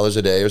 million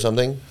a day or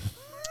something?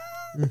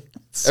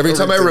 Every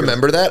time I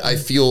remember that, I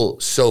feel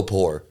so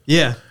poor.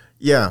 Yeah.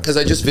 Yeah. Because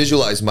I just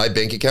visualize my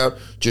bank account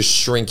just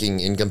shrinking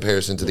in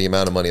comparison to the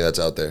amount of money that's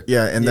out there.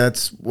 Yeah, and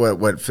that's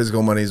what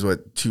physical money is,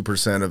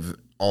 2% of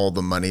all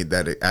the money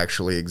that it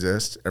actually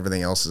exists.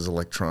 Everything else is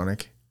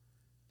electronic.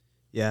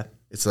 Yeah.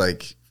 It's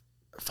like,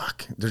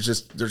 fuck, there's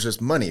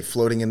just money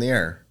floating in the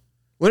air.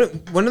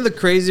 One of the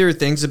crazier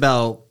things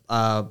about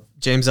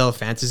James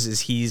Alefantis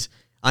is he's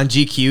on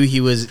GQ,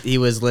 he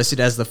was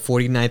listed as the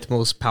 49th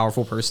most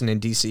powerful person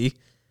in DC,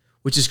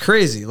 which is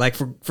crazy. Like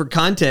for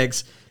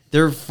context,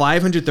 there are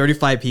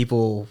 535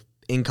 people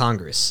in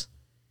Congress.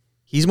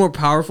 He's more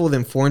powerful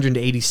than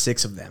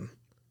 486 of them.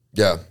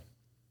 Yeah.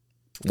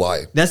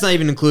 Why? That's not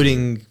even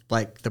including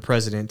like the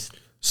president.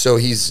 So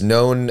he's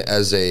known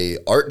as a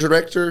art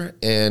director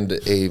and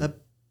a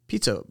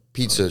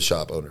pizza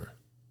shop owner.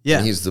 Yeah.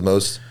 And he's one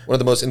of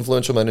the most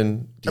influential men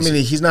in DC. I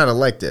mean, he's not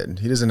elected.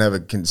 He doesn't have a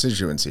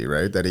constituency,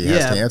 right? That he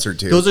has to answer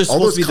to. Those are all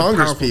those supposed to be the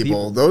Congress powerful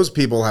people. Those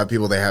people have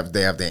people they have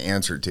to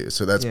answer to.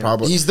 So that's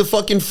probably he's the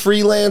fucking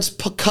freelance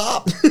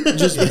cop,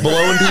 just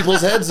blowing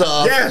people's heads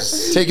off.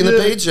 Yes, taking the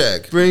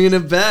paycheck, bringing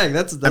it back.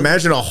 That's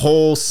imagine a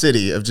whole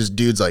city of just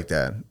dudes like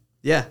that.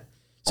 Yeah.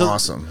 So,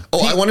 awesome.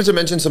 Oh, I wanted to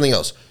mention something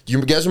else. Do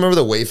you guys remember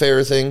the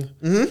Wayfarer thing?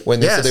 Mm-hmm.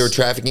 When they said they were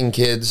trafficking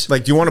kids?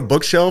 Like, do you want a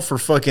bookshelf for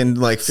fucking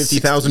like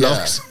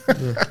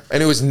 $50,000? Yeah.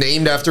 And it was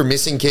named after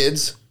missing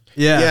kids?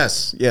 Yeah.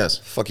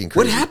 Yes. Fucking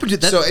crazy. What happened to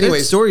that? So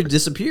anyways, that story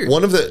disappeared.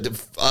 One of the,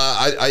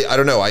 I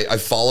don't know. I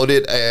followed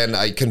it and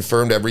I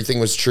confirmed everything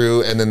was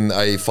true. And then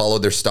I followed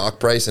their stock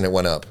price and it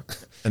went up.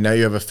 And now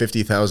you have a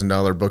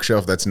 $50,000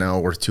 bookshelf that's now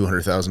worth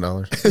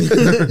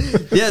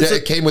 $200,000. Yeah,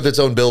 it came with its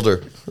own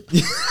builder.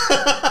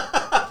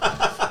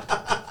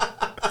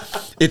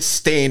 It's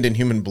stained in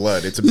human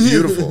blood. It's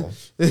beautiful.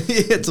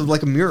 It's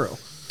like a mural.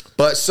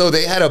 But so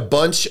they had a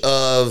bunch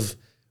of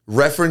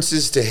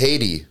references to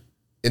Haiti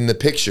in the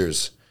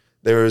pictures.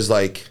 There was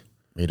like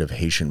made of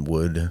Haitian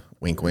wood.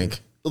 Wink, wink.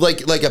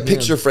 like a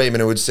picture frame,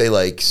 and it would say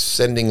like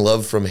 "sending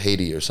love from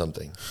Haiti" or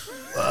something.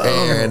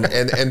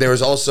 And there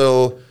was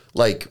also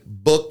like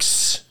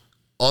books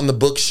on the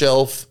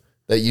bookshelf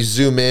that you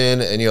zoom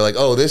in, and you're like,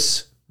 oh,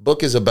 this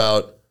book is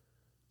about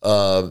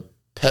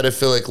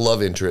pedophilic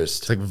love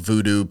interest. It's like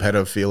voodoo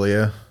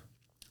pedophilia.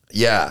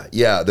 Yeah.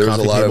 There was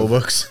Coffee a lot table of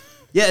books.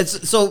 Yeah,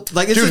 it's so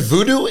like it's dude.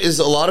 Voodoo is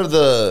a lot of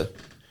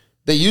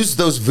they use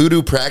those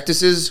voodoo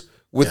practices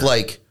with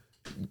like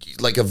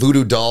a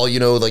voodoo doll, you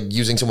know, like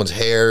using someone's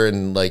hair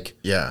and like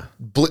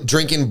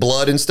drinking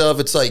blood and stuff.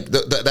 It's like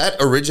that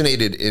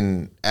originated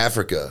in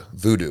Africa,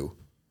 voodoo.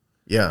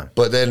 Yeah.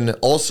 But then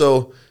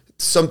also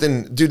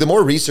something, dude, the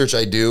more research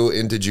I do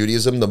into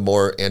Judaism, the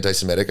more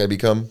anti-Semitic I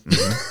become.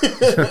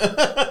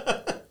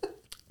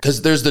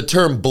 Because there's the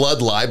term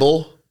blood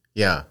libel.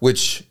 Yeah.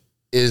 Which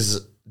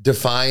is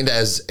defined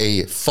as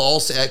a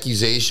false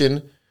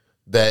accusation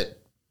that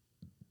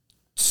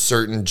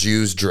certain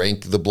Jews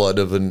drank the blood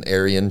of an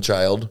Aryan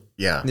child.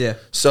 Yeah. Yeah.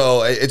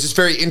 So it's just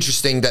very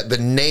interesting that the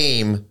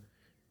name,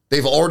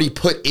 they've already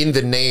put in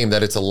the name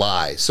that it's a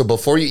lie. So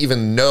before you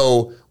even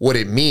know what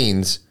it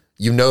means,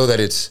 you know that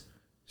it's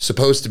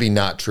supposed to be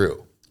not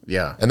true.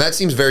 Yeah. And that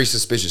seems very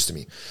suspicious to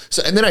me.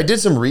 So, and then I did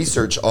some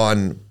research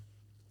on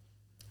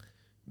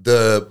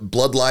the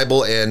blood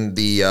libel and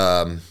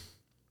the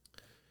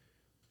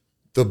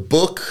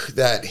book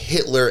that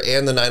Hitler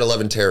and the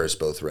 9/11 terrorists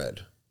both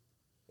read.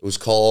 It was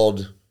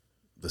called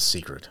The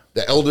Secret.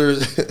 The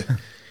Elders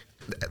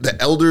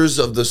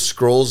of the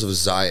Scrolls of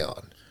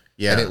Zion.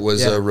 Yeah. And it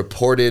was a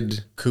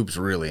reported... Coop's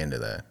really into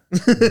that.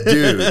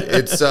 Dude,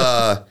 it's...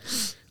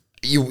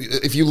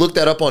 if you look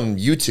that up on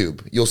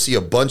YouTube, you'll see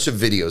a bunch of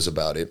videos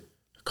about it.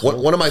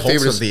 One of my Cults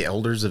favorites... of the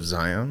Elders of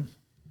Zion?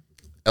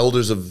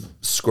 Elders of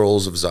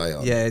Scrolls of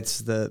Zion. Yeah, it's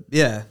the...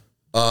 Yeah.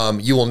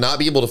 You will not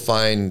be able to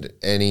find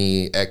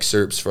any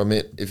excerpts from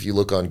it if you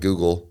look on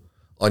Google.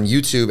 On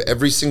YouTube,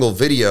 every single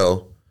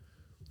video...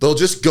 They'll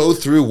just go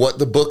through what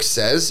the book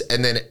says,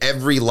 and then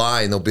every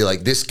line they'll be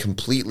like, this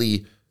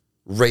completely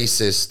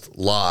racist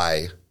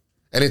lie.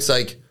 And it's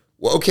like,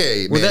 well,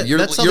 okay, Well, man,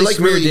 that's how you're they like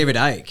smeared really, David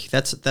Icke.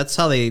 That's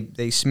how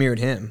they smeared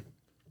him.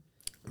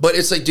 but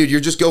it's like, dude,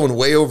 you're just going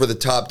way over the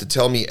top to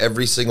tell me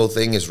every single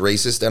thing is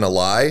racist and a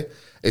lie.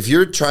 If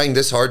you're trying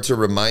this hard to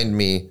remind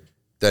me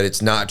that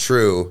it's not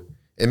true,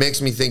 it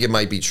makes me think it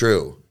might be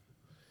true.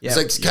 Yeah. It's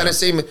like kind of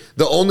same.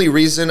 The only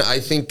reason I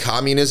think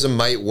communism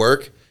might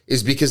work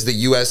is because the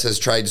U.S. has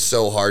tried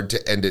so hard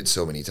to end it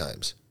so many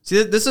times.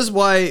 See, this is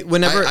why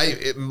whenever...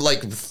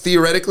 like,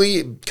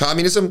 theoretically,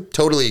 communism,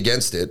 totally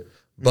against it.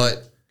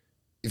 But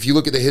if you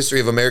look at the history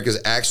of America's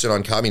action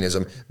on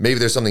communism, maybe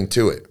there's something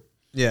to it.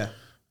 Yeah.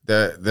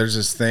 There's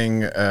this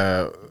thing,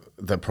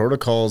 the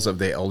Protocols of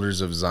the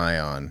Elders of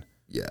Zion.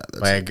 Yeah.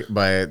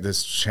 By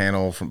this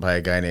channel by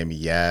a guy named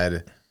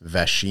Yad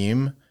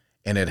Vashim.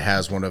 And it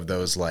has one of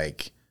those,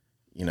 like,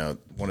 you know,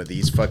 one of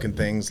these fucking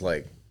things,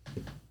 like...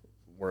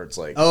 where it's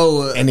like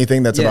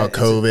anything that's about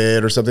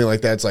COVID or something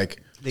like that. It's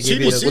like, what's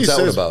that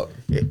one about?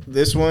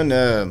 This one,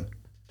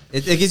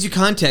 it gives you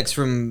context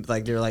from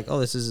like, they're like, oh,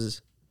 this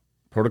is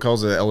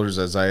Protocols of the Elders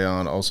of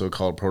Zion, also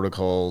called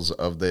Protocols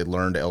of the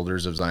Learned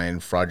Elders of Zion,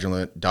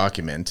 fraudulent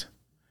document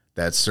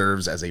that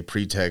serves as a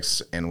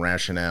pretext and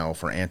rationale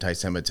for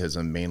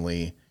anti-Semitism,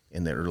 mainly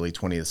in the early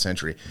 20th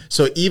century.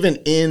 So even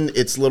in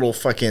its little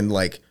fucking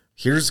like,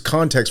 here's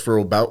context for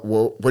about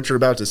what you're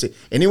about to see.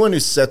 Anyone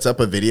who sets up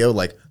a video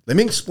like, let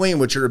me explain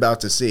what you're about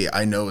to see,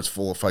 I know it's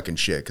full of fucking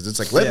shit because it's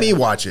like, let me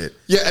watch it.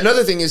 Yeah,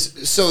 another thing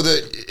is, so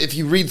if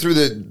you read through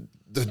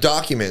the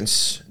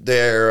documents,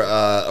 they're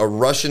a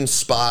Russian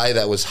spy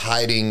that was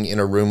hiding in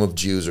a room of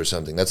Jews or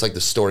something. That's like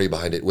the story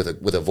behind it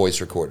with a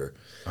voice recorder.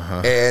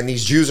 And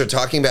these Jews are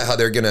talking about how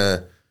they're going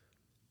to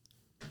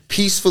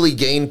peacefully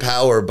gain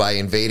power by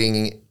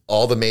invading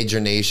all the major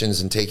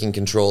nations and taking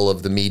control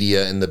of the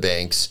media and the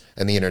banks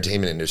and the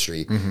entertainment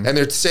industry. And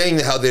they're saying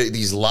how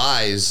these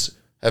lies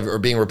are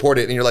being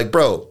reported. And you're like,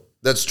 bro,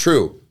 that's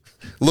true.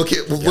 Look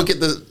at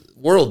the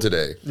world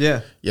today.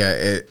 Yeah.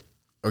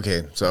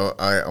 Okay, so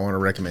I want to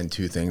recommend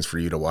two things for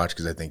you to watch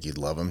because I think you'd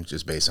love them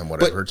just based on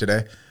what I've heard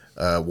today.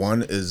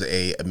 One is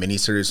a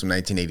miniseries from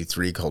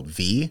 1983 called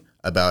V,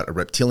 about a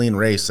reptilian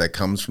race that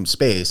comes from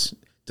space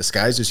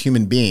disguised as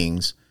human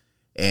beings,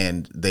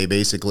 and they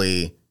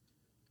basically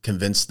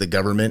convince the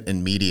government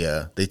and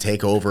media, they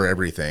take over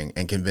everything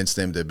and convince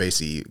them to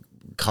basically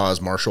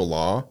cause martial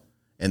law,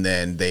 and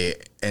then they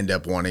end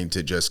up wanting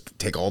to just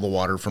take all the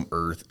water from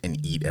Earth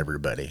and eat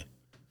everybody.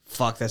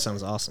 Fuck, that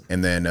sounds awesome.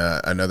 And then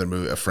another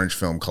movie, a French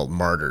film called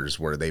Martyrs,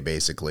 where they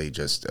basically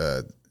just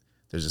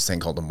there's this thing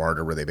called the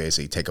martyr, where they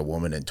basically take a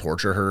woman and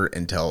torture her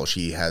until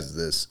she has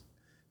this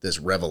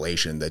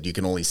revelation that you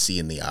can only see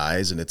in the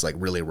eyes, and it's like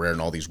really rare.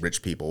 And all these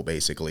rich people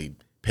basically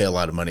pay a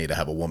lot of money to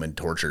have a woman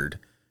tortured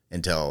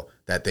until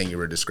that thing you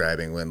were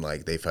describing, when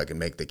like they fucking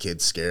make the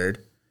kids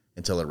scared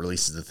until it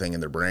releases the thing in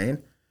their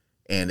brain,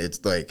 and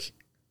it's like.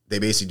 They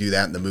basically do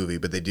that in the movie,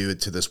 but they do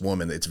it to this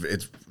woman. It's a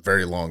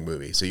very long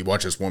movie. So you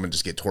watch this woman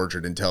just get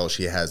tortured until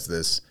she has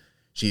this.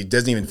 she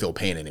doesn't even feel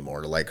pain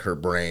anymore. Like her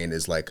brain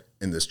is like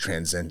in this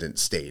transcendent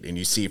state. And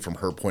you see from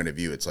her point of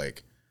view, it's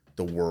like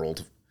the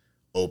world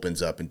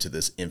opens up into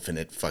this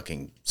infinite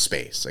fucking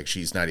space. Like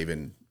she's not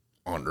even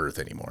on Earth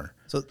anymore.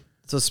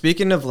 So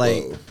speaking of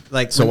like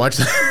So watch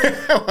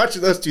watch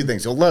those two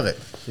things. You'll love it.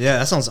 yeah,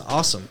 that sounds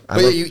awesome.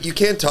 But you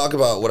can't talk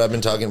about what I've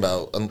been talking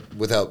about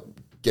without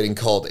getting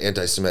called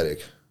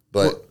anti-Semitic.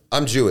 But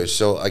I'm Jewish,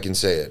 so I can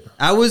say it.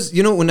 I was,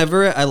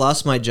 whenever I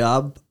lost my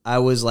job, I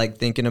was like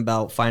thinking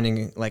about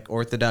finding like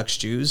Orthodox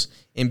Jews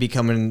and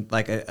becoming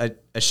like a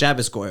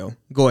Shabbos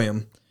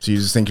goyim. So you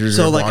just think you're just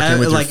So, gonna like, walk in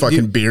with your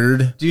fucking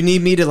beard? Do you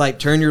need me to like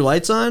turn your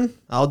lights on?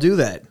 I'll do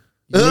that.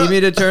 You need me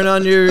to turn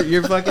on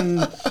your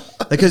fucking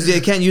because they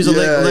can't use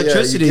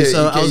electricity. You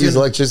so can't I was use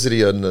gonna,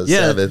 electricity on the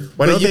Sabbath.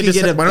 Why But don't you they can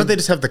just get why don't they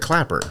just have the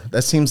clapper?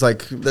 That seems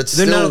like That's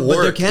They're still not- but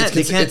work. they can't-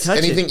 they can't it's touch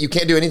anything. it. You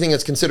can't do anything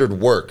that's considered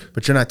work.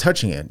 but you're not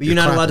touching it. But you're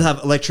not allowed to have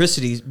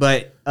electricity.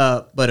 But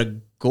a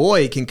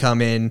goy can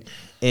come in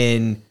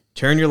and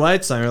turn your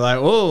lights on. You're like,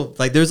 oh,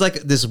 like there's like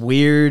this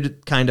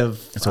weird kind of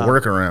It's a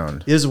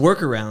workaround. There's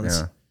workarounds.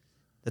 Yeah.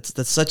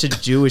 That's such a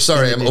Jewish.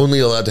 Sorry, thing I'm to do. only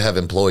allowed to have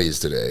employees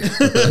today.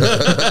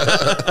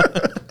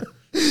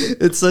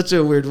 It's such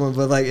a weird one,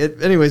 but like,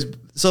 anyways.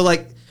 So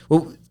like,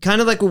 well,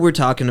 kind of like what we're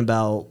talking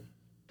about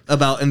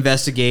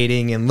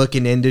investigating and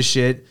looking into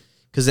shit,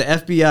 because the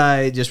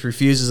FBI just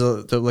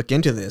refuses to look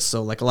into this.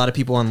 So like, a lot of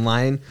people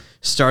online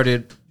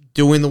started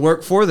doing the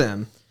work for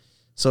them.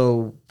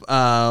 So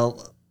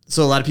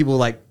so a lot of people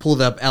like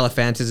pulled up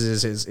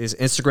Elephantis' his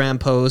Instagram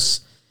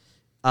posts.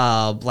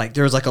 Like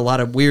there was like a lot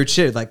of weird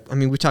shit. Like, I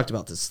mean, we talked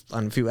about this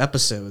on a few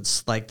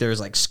episodes. Like there's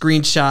like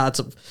screenshots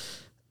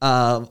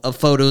of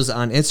photos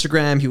on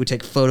Instagram. He would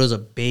take photos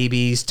of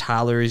babies,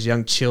 toddlers,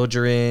 young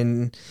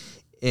children,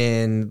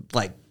 and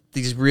like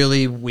these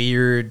really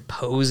weird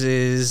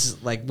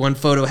poses. Like one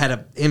photo had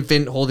an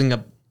infant holding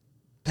a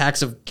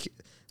packs of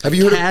Have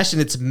you heard of- cash in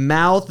its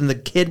mouth, and the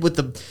kid with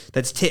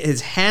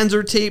his hands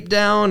are taped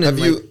down. And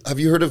Have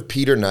you heard of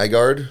Peter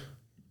Nygaard?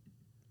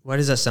 Why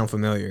does that sound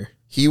familiar?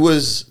 He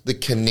was the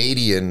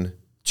Canadian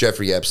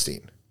Jeffrey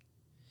Epstein.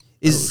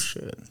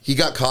 He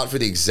got caught for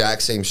the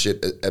exact same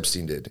shit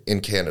Epstein did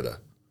in Canada.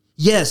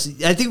 Yes,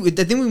 I think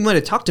we might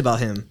have talked about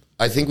him.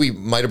 I think we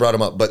might have brought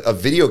him up, but a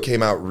video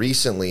came out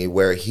recently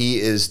where he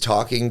is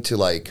talking to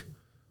like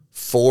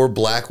 4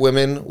 black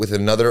women with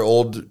another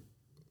old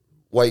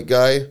white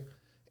guy,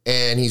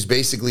 and he's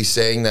basically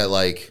saying that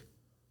like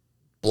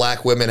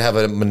black women have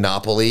a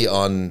monopoly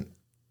on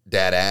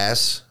that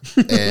ass,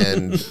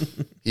 and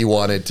he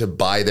wanted to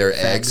buy their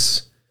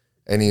eggs,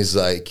 and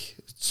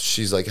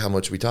she's like, how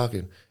much are we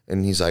talking?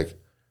 And he's like,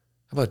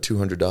 how about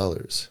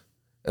 $200?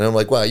 And I'm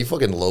like, wow, you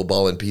fucking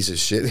lowballing piece of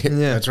shit. Yeah,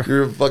 that's right.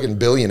 You're a fucking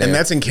billionaire. And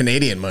that's in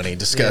Canadian money.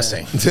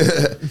 Disgusting.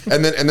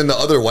 and then the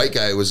other white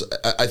guy was,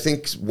 I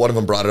think one of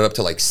them brought it up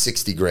to like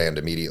 60 grand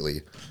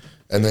immediately.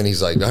 And then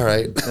he's like, all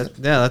right.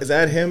 Is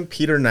that him,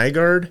 Peter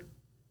Nygaard?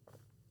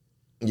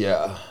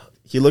 Yeah.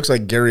 He looks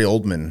like Gary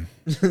Oldman.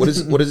 What does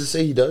it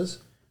say he does?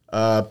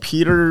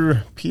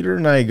 Peter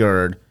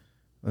Nygaard.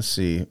 Let's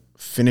see.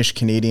 Finnish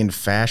Canadian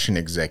fashion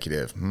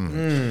executive.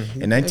 In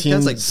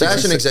 19 like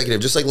Fashion executive,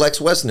 just like Lex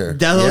Wessner.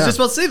 I was Yeah. just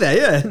about to say that.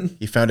 Yeah.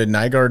 He founded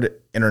Nygaard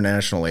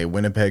International, a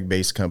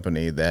Winnipeg-based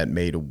company that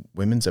made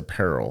women's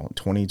apparel. In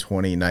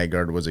 2020,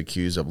 Nygaard was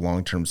accused of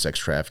long-term sex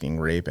trafficking,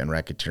 rape, and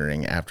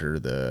racketeering after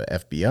the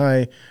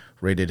FBI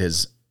raided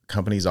his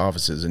company's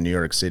offices in New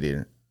York City.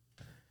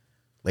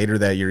 Later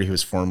that year, he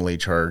was formally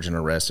charged and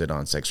arrested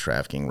on sex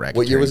trafficking, racketeering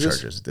What year was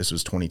this? charges. This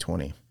was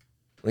 2020.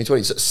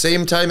 2020. So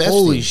same time Epstein.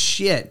 Holy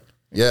shit.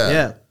 Yeah.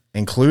 Yeah.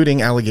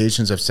 Including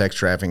allegations of sex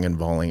trafficking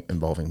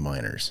involving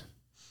minors.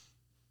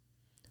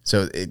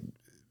 So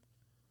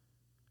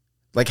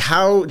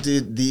how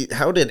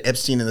did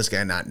Epstein and this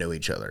guy not know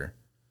each other?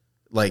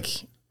 Like,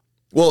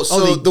 Well,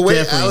 so they the way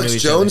definitely knew Alex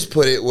each Jones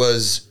put it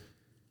was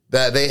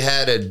that they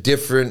had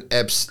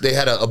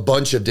a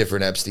bunch of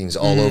different Epsteins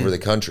all over the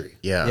country.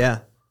 yeah. Yeah.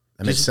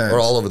 That makes sense. Or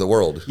all over the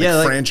world. Yeah,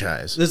 like-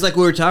 franchise. There's like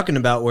we were talking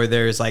about where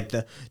there's like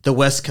the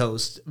West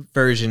Coast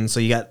version. So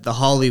you got the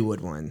Hollywood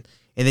one.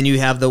 And then you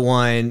have the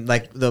one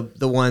like the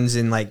ones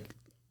in like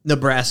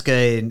Nebraska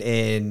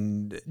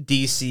and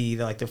DC,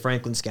 like the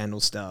Franklin scandal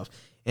stuff.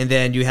 And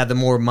then you have the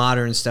more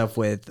modern stuff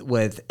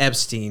with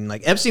Epstein.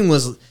 Like Epstein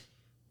was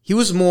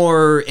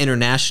more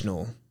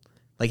international.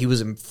 Like he was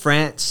in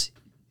France,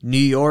 New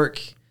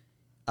York,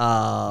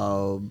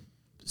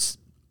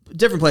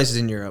 different places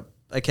in Europe.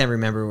 I can't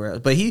remember where,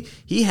 but he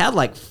had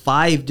like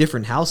 5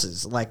 different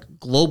houses, like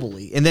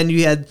globally, and then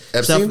you had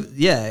Epstein? stuff,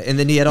 yeah, and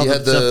then he had all He the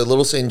had the stuff.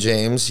 Little St.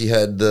 James. He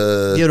had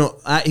the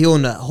He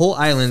owned a whole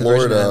island,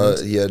 Virgin Florida.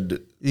 Islands.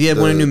 He had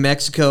one in New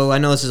Mexico. I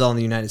know this is all in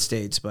the United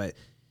States, but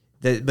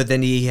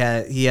then he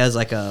has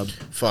like a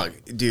Fuck,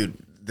 dude.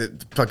 The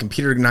fucking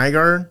Peter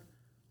Nygaard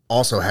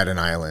also had an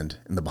island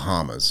in the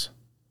Bahamas.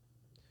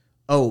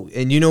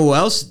 and you know who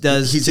else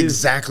does? He's too?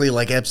 exactly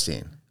like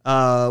Epstein.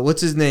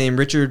 What's his name?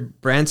 Richard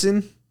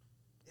Branson.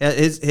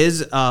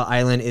 His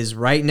island is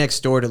right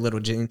next door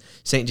to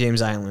St.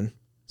 James Island.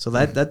 So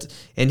that's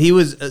and he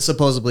was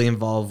supposedly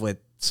involved with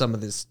some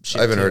of this shit.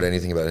 I haven't too. heard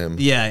anything about him.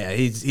 Yeah,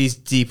 he's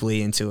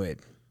deeply into it.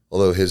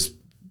 Although his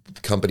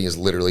company is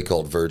literally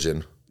called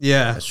Virgin.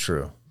 Yeah, That's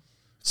true.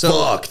 so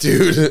Fuck,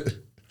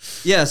 dude.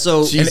 yeah,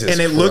 so Jesus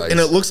And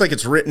it looks like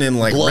it's written in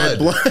like red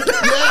blood.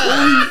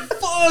 Yeah.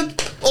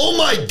 fuck. Oh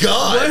my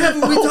god. Why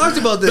haven't we talked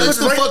about this? That's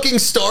the fucking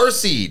star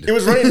seed. It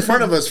was right in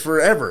front of us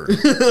forever.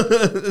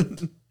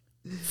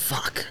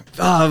 Fuck.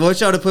 I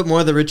wish I would have put more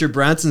of the Richard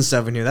Branson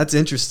stuff in here. That's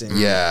interesting.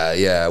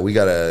 Yeah. We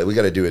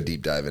gotta do a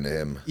deep dive into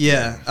him.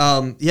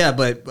 Yeah,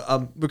 but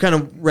we're kind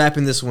of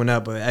wrapping this one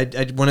up. But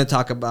I want to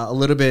talk about a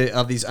little bit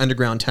of these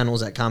underground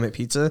tunnels at Comet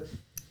Pizza.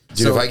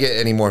 Dude, if I get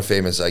any more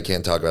famous, I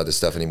can't talk about this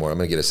stuff anymore. I'm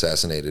gonna get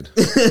assassinated.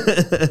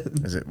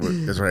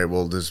 That's right.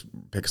 We'll just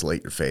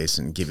pixelate your face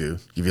and give you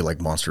like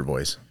monster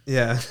voice.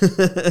 Yeah,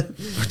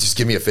 Just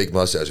give me a fake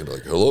mustache and be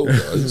like, "Hello,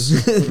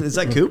 guys." is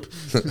that Coop?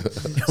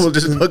 We'll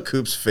just put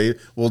Coop's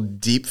face. We'll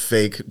deep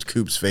fake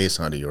Coop's face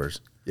onto yours.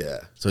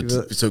 Yeah.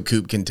 So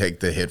Coop can take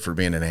the hit for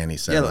being an Yeah,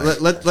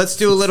 anti-Semite. let's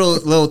do a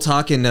little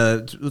talking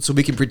so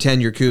we can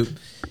pretend you're Coop.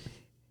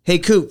 Hey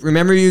Coop,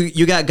 remember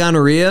you got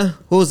gonorrhea?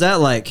 What was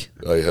that like?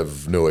 I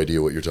have no idea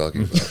what you're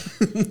talking about.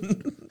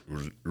 It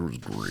was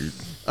great.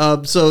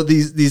 So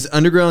these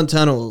underground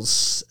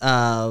tunnels.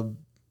 Alefantis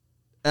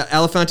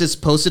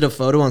posted a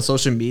photo on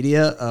social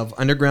media of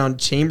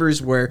underground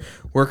chambers where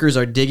workers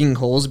are digging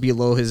holes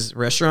below his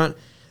restaurant.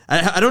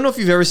 I don't know if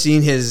you've ever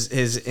seen his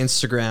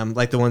Instagram,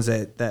 like the ones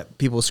that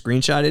people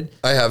screenshotted.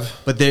 I have.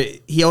 But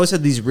he always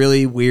had these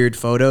really weird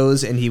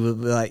photos, and he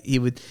would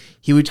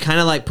kind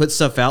of like put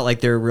stuff out like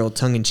they're real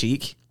tongue in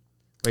cheek.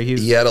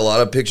 He had a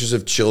lot of pictures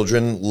of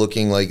children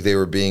looking like they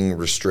were being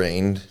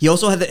restrained. He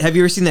also had have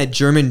you ever seen that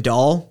German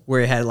doll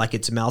where it had like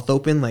its mouth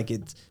open,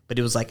 but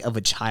it was like of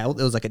a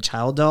child. It was like a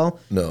child doll.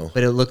 No.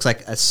 But it looks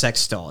like a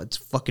sex doll. It's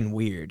fucking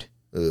weird.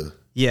 Ugh.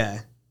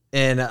 Yeah.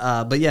 And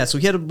but yeah, so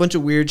he had a bunch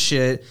of weird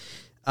shit.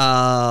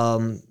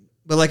 But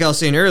like I was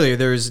saying earlier,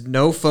 there's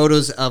no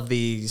photos of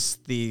these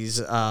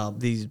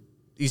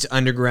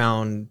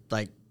underground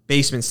like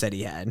basements that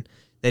he had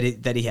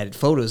that he had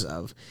photos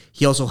of.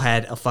 He also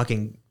had a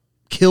fucking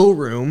kill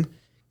room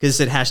because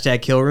it said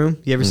hashtag kill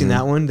room. You ever seen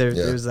that one?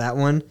 There's that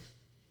one.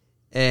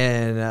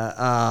 And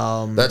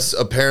that's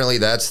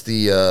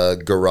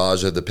the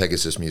garage of the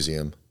Pegasus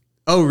Museum.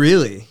 Oh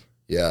really?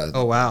 Yeah.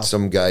 Oh wow.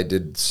 Some guy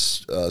did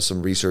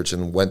some research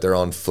and went there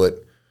on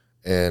foot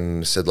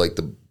and said like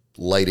the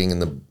lighting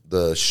and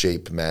the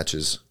shape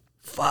matches.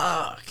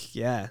 Fuck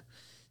yeah.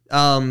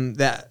 And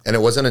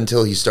it wasn't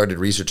until he started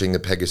researching the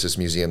Pegasus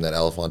Museum that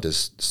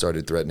Alefantis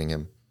started threatening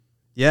him.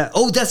 Yeah.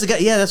 Oh, that's the guy.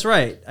 Yeah, that's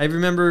right. I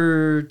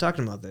remember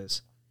talking about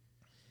this.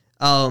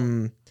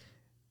 And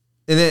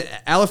then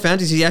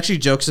Alefantis, he actually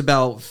jokes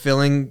about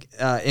filling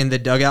in the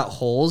dugout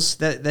holes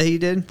that he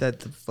did, the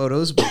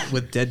photos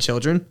with dead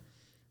children.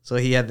 So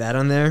he had that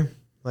on there.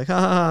 Like,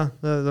 I'm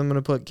going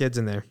to put kids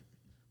in there.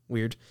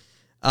 Weird.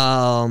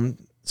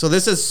 So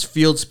this is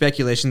fueled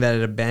speculation that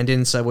an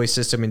abandoned subway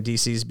system in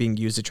DC is being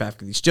used to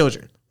traffic these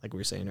children, like we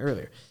were saying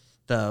earlier.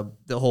 The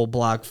whole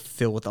block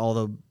filled with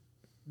all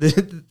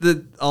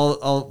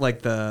all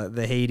like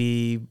the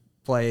Haiti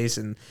place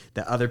and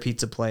the other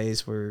pizza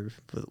place where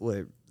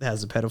it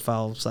has a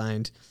pedophile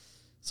signed.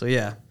 So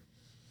yeah.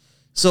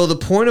 So the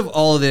point of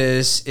all of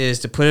this is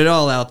to put it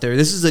all out there.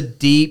 This is a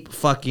deep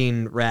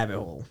fucking rabbit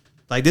hole.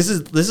 Like this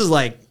is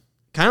like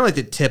kind of like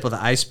the tip of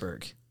the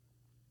iceberg.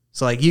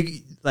 So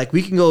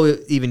we can go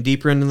even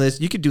deeper into this.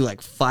 You could do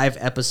like 5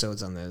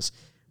 episodes on this.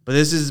 But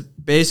this is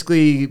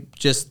basically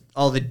just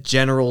all the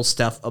general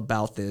stuff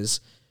about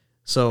this.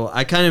 So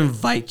I kind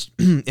of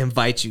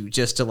invite you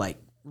just to like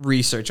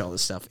research all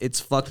this stuff. It's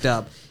fucked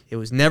up. It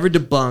was never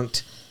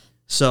debunked.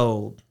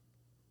 So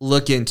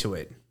look into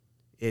it.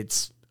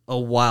 It's a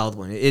wild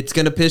one. It's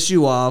going to piss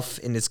you off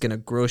and it's going to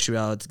gross you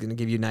out. It's going to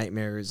give you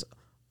nightmares,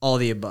 all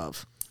the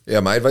above. Yeah,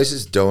 my advice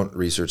is don't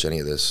research any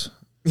of this.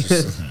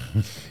 Just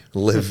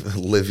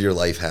live your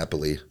life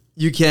happily.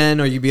 You can,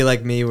 or you be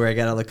like me where I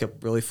got to look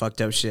up really fucked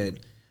up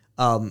shit.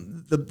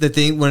 The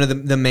thing, one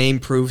of the main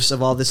proofs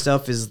of all this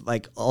stuff is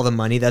like all the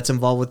money that's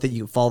involved with it.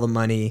 You can follow the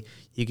money.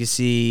 You can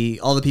see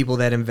all the people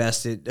that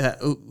invested,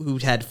 who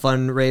had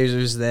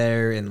fundraisers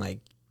there, and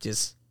like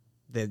just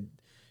the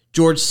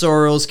George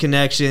Soros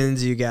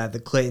connections. You got the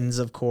Clintons,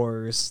 of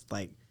course,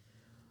 like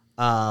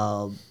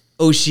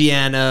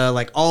Oceana,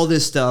 like all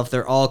this stuff.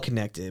 They're all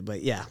connected.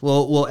 But yeah,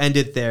 we'll end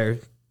it there.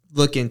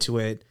 Look into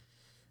it.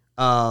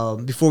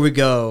 Before we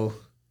go,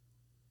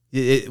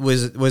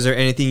 was there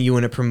anything you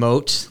want to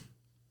promote,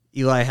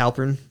 Eli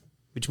Halpern?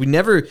 Which we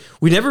never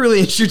really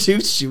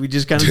introduced you. We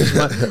just kind of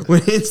just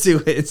went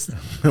into it.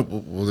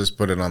 We'll just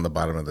put it on the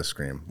bottom of the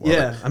screen.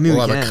 We'll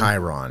have a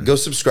Chiron. Go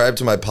subscribe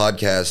to my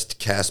podcast,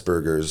 Cast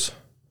Burgers.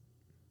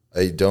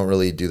 I don't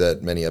really do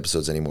that many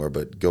episodes anymore,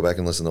 but go back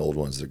and listen to the old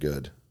ones. They're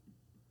good.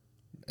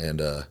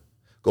 And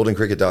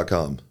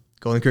goldencricket.com.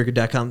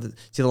 goldencricket.com.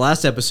 See, the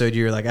last episode,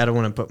 you were like, I don't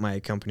want to put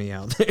my company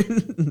out there.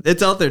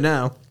 It's out there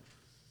now.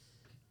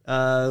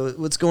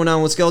 What's going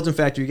on with Skeleton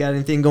Factory? You got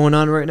anything going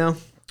on right now?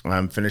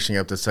 I'm finishing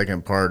up the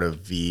second part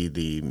of the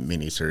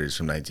miniseries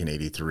from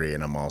 1983,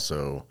 and I'm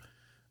also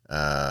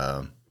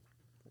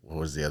What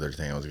was the other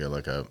thing I was gonna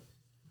look up?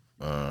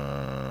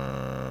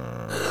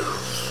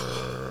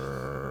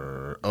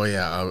 Oh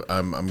yeah,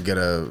 I'm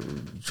gonna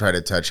try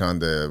to touch on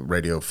the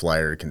radio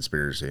flyer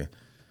conspiracy,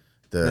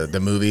 the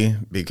movie,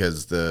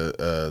 because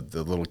the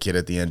little kid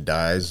at the end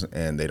dies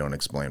and they don't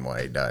explain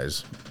why he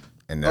dies.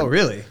 And Oh,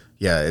 really?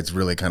 Yeah, it's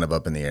really kind of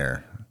up in the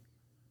air,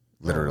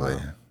 literally.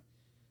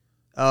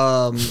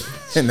 Oh, wow.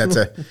 And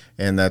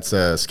that's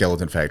a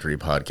Skeleton Factory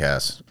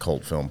podcast,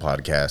 cult film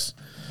podcast,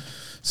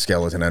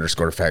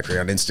 Skeleton_Factory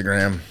on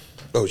Instagram.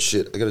 Oh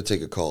shit! I gotta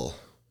take a call.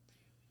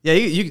 Yeah,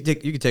 you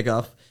can take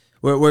off.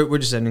 We're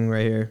just ending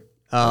right here.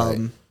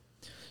 Right.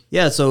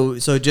 Yeah. So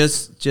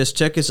just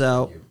check us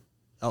out.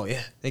 Oh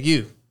yeah, thank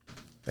you.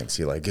 Thanks,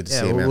 Eli. Good to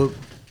see you, man.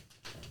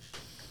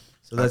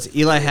 So that's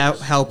Eli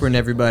Halpern,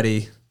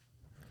 everybody.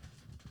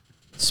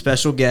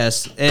 Special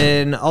guest.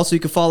 And also you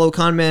can follow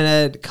Conman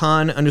at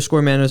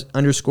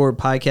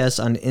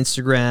con_man_podcast on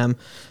Instagram,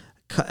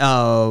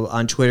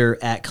 on Twitter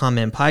at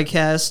Conman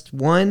Podcast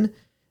 1,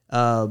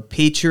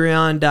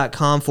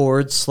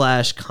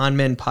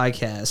 patreon.com/Conman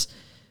Podcast.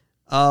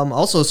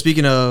 Also,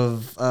 speaking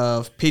of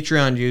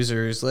Patreon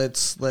users,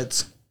 let's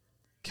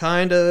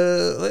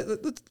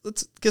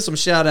get some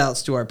shout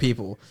outs to our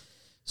people.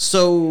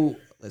 So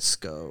let's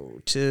go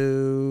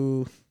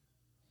to.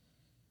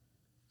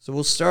 So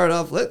we'll start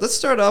off. Let's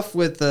start off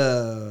with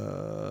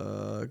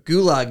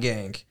Gulag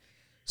Gang.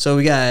 So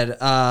we got.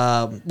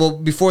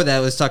 Well, before that,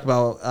 let's talk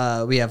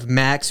about. We have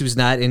Max, who's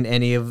not in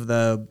any of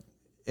the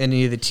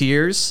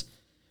tiers.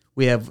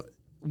 We have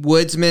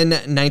Woodsman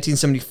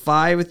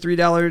 1975 with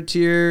 $3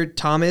 tier.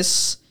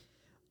 Thomas,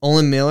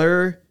 Olin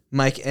Miller,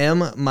 Mike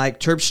M, Mike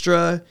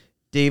Terpstra,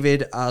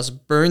 David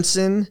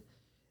Osbernson,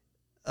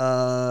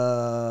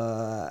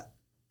 Adam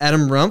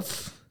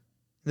Rumpf,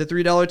 the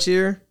 $3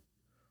 tier.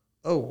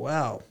 Oh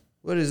wow,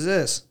 what is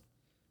this?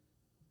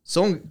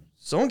 Someone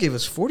gave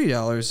us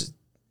 $40.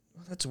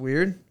 That's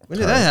weird. When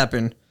did that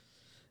happen?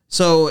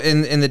 So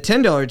in the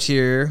 $10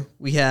 tier,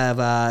 we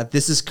have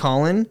This Is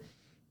Colin,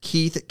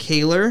 Keith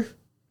Kaler,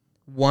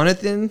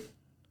 Wanathan,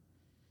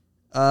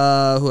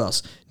 who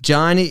else?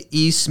 John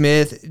E.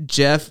 Smith,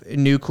 Jeff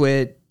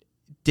Newquit,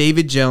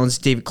 David Jones,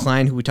 David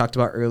Klein, who we talked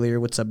about earlier.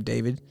 What's up,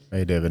 David?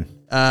 Hey, David.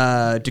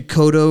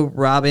 Dakota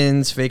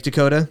Robbins, Fake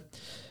Dakota,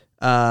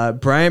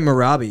 Brian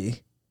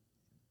Marabi,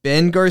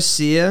 Ben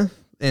Garcia,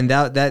 and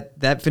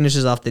that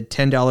finishes off the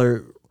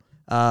 $10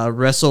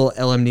 Wrestle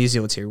El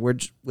Amnesio tier,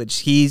 which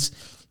he's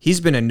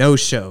been a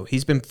no-show.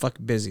 He's been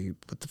fucking busy.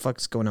 What the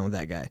fuck's going on with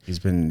that guy? He's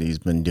been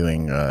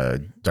doing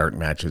dark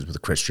matches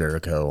with Chris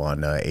Jericho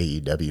on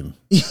AEW.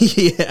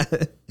 Yeah.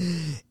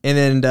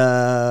 And then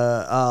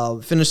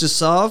finish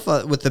this off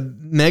with the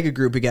mega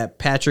group. We got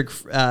Patrick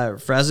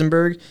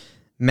Frasenberg,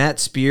 Matt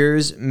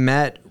Spears,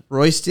 Matt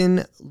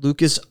Royston,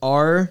 Lucas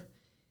R.,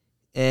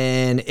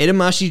 and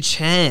Itamashi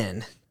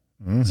Chan.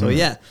 Mm-hmm. So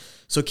yeah.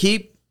 So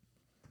keep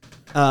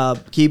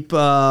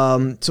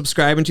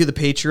subscribing to the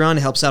Patreon.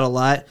 It helps out a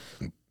lot.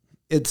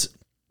 This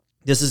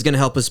is going to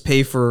help us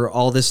pay for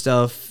all this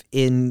stuff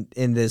in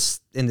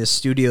this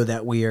studio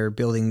that we are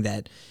building,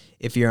 that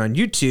if you're on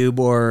YouTube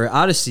or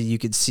Odyssey, you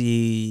could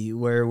see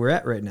where we're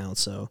at right now.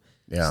 So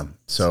yeah.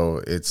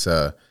 So it's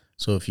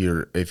so if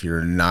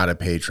you're not a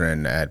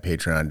patron at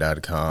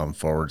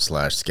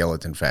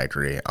patreon.com/Skeleton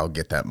Factory, I'll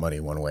get that money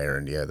one way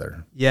or the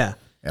other. Yeah.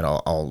 And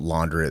I'll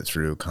launder it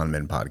through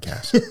Conman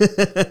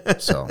Podcast.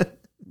 So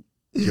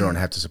you don't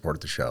have to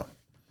support the show.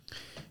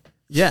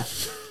 Yeah.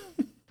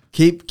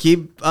 Keep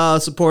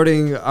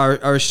supporting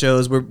our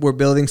shows. We're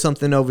building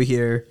something over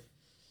here.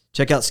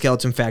 Check out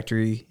Skeleton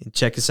Factory and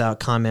check us out,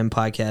 Conman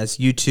Podcast,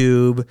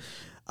 YouTube,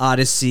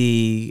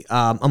 Odyssey.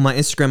 On my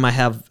Instagram, I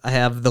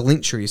have the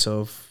link tree.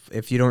 So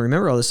if you don't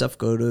remember all this stuff,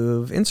 go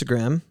to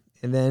Instagram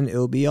and then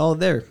it'll be all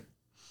there.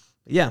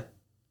 But yeah.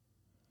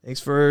 Thanks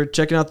for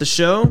checking out the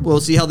show. We'll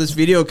see how this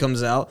video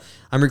comes out.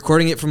 I'm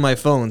recording it from my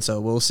phone,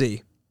 so we'll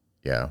see.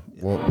 Yeah,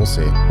 we'll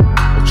see.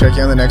 We'll check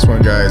you on the next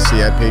one, guys. See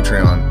you at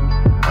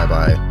Patreon.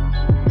 Bye-bye.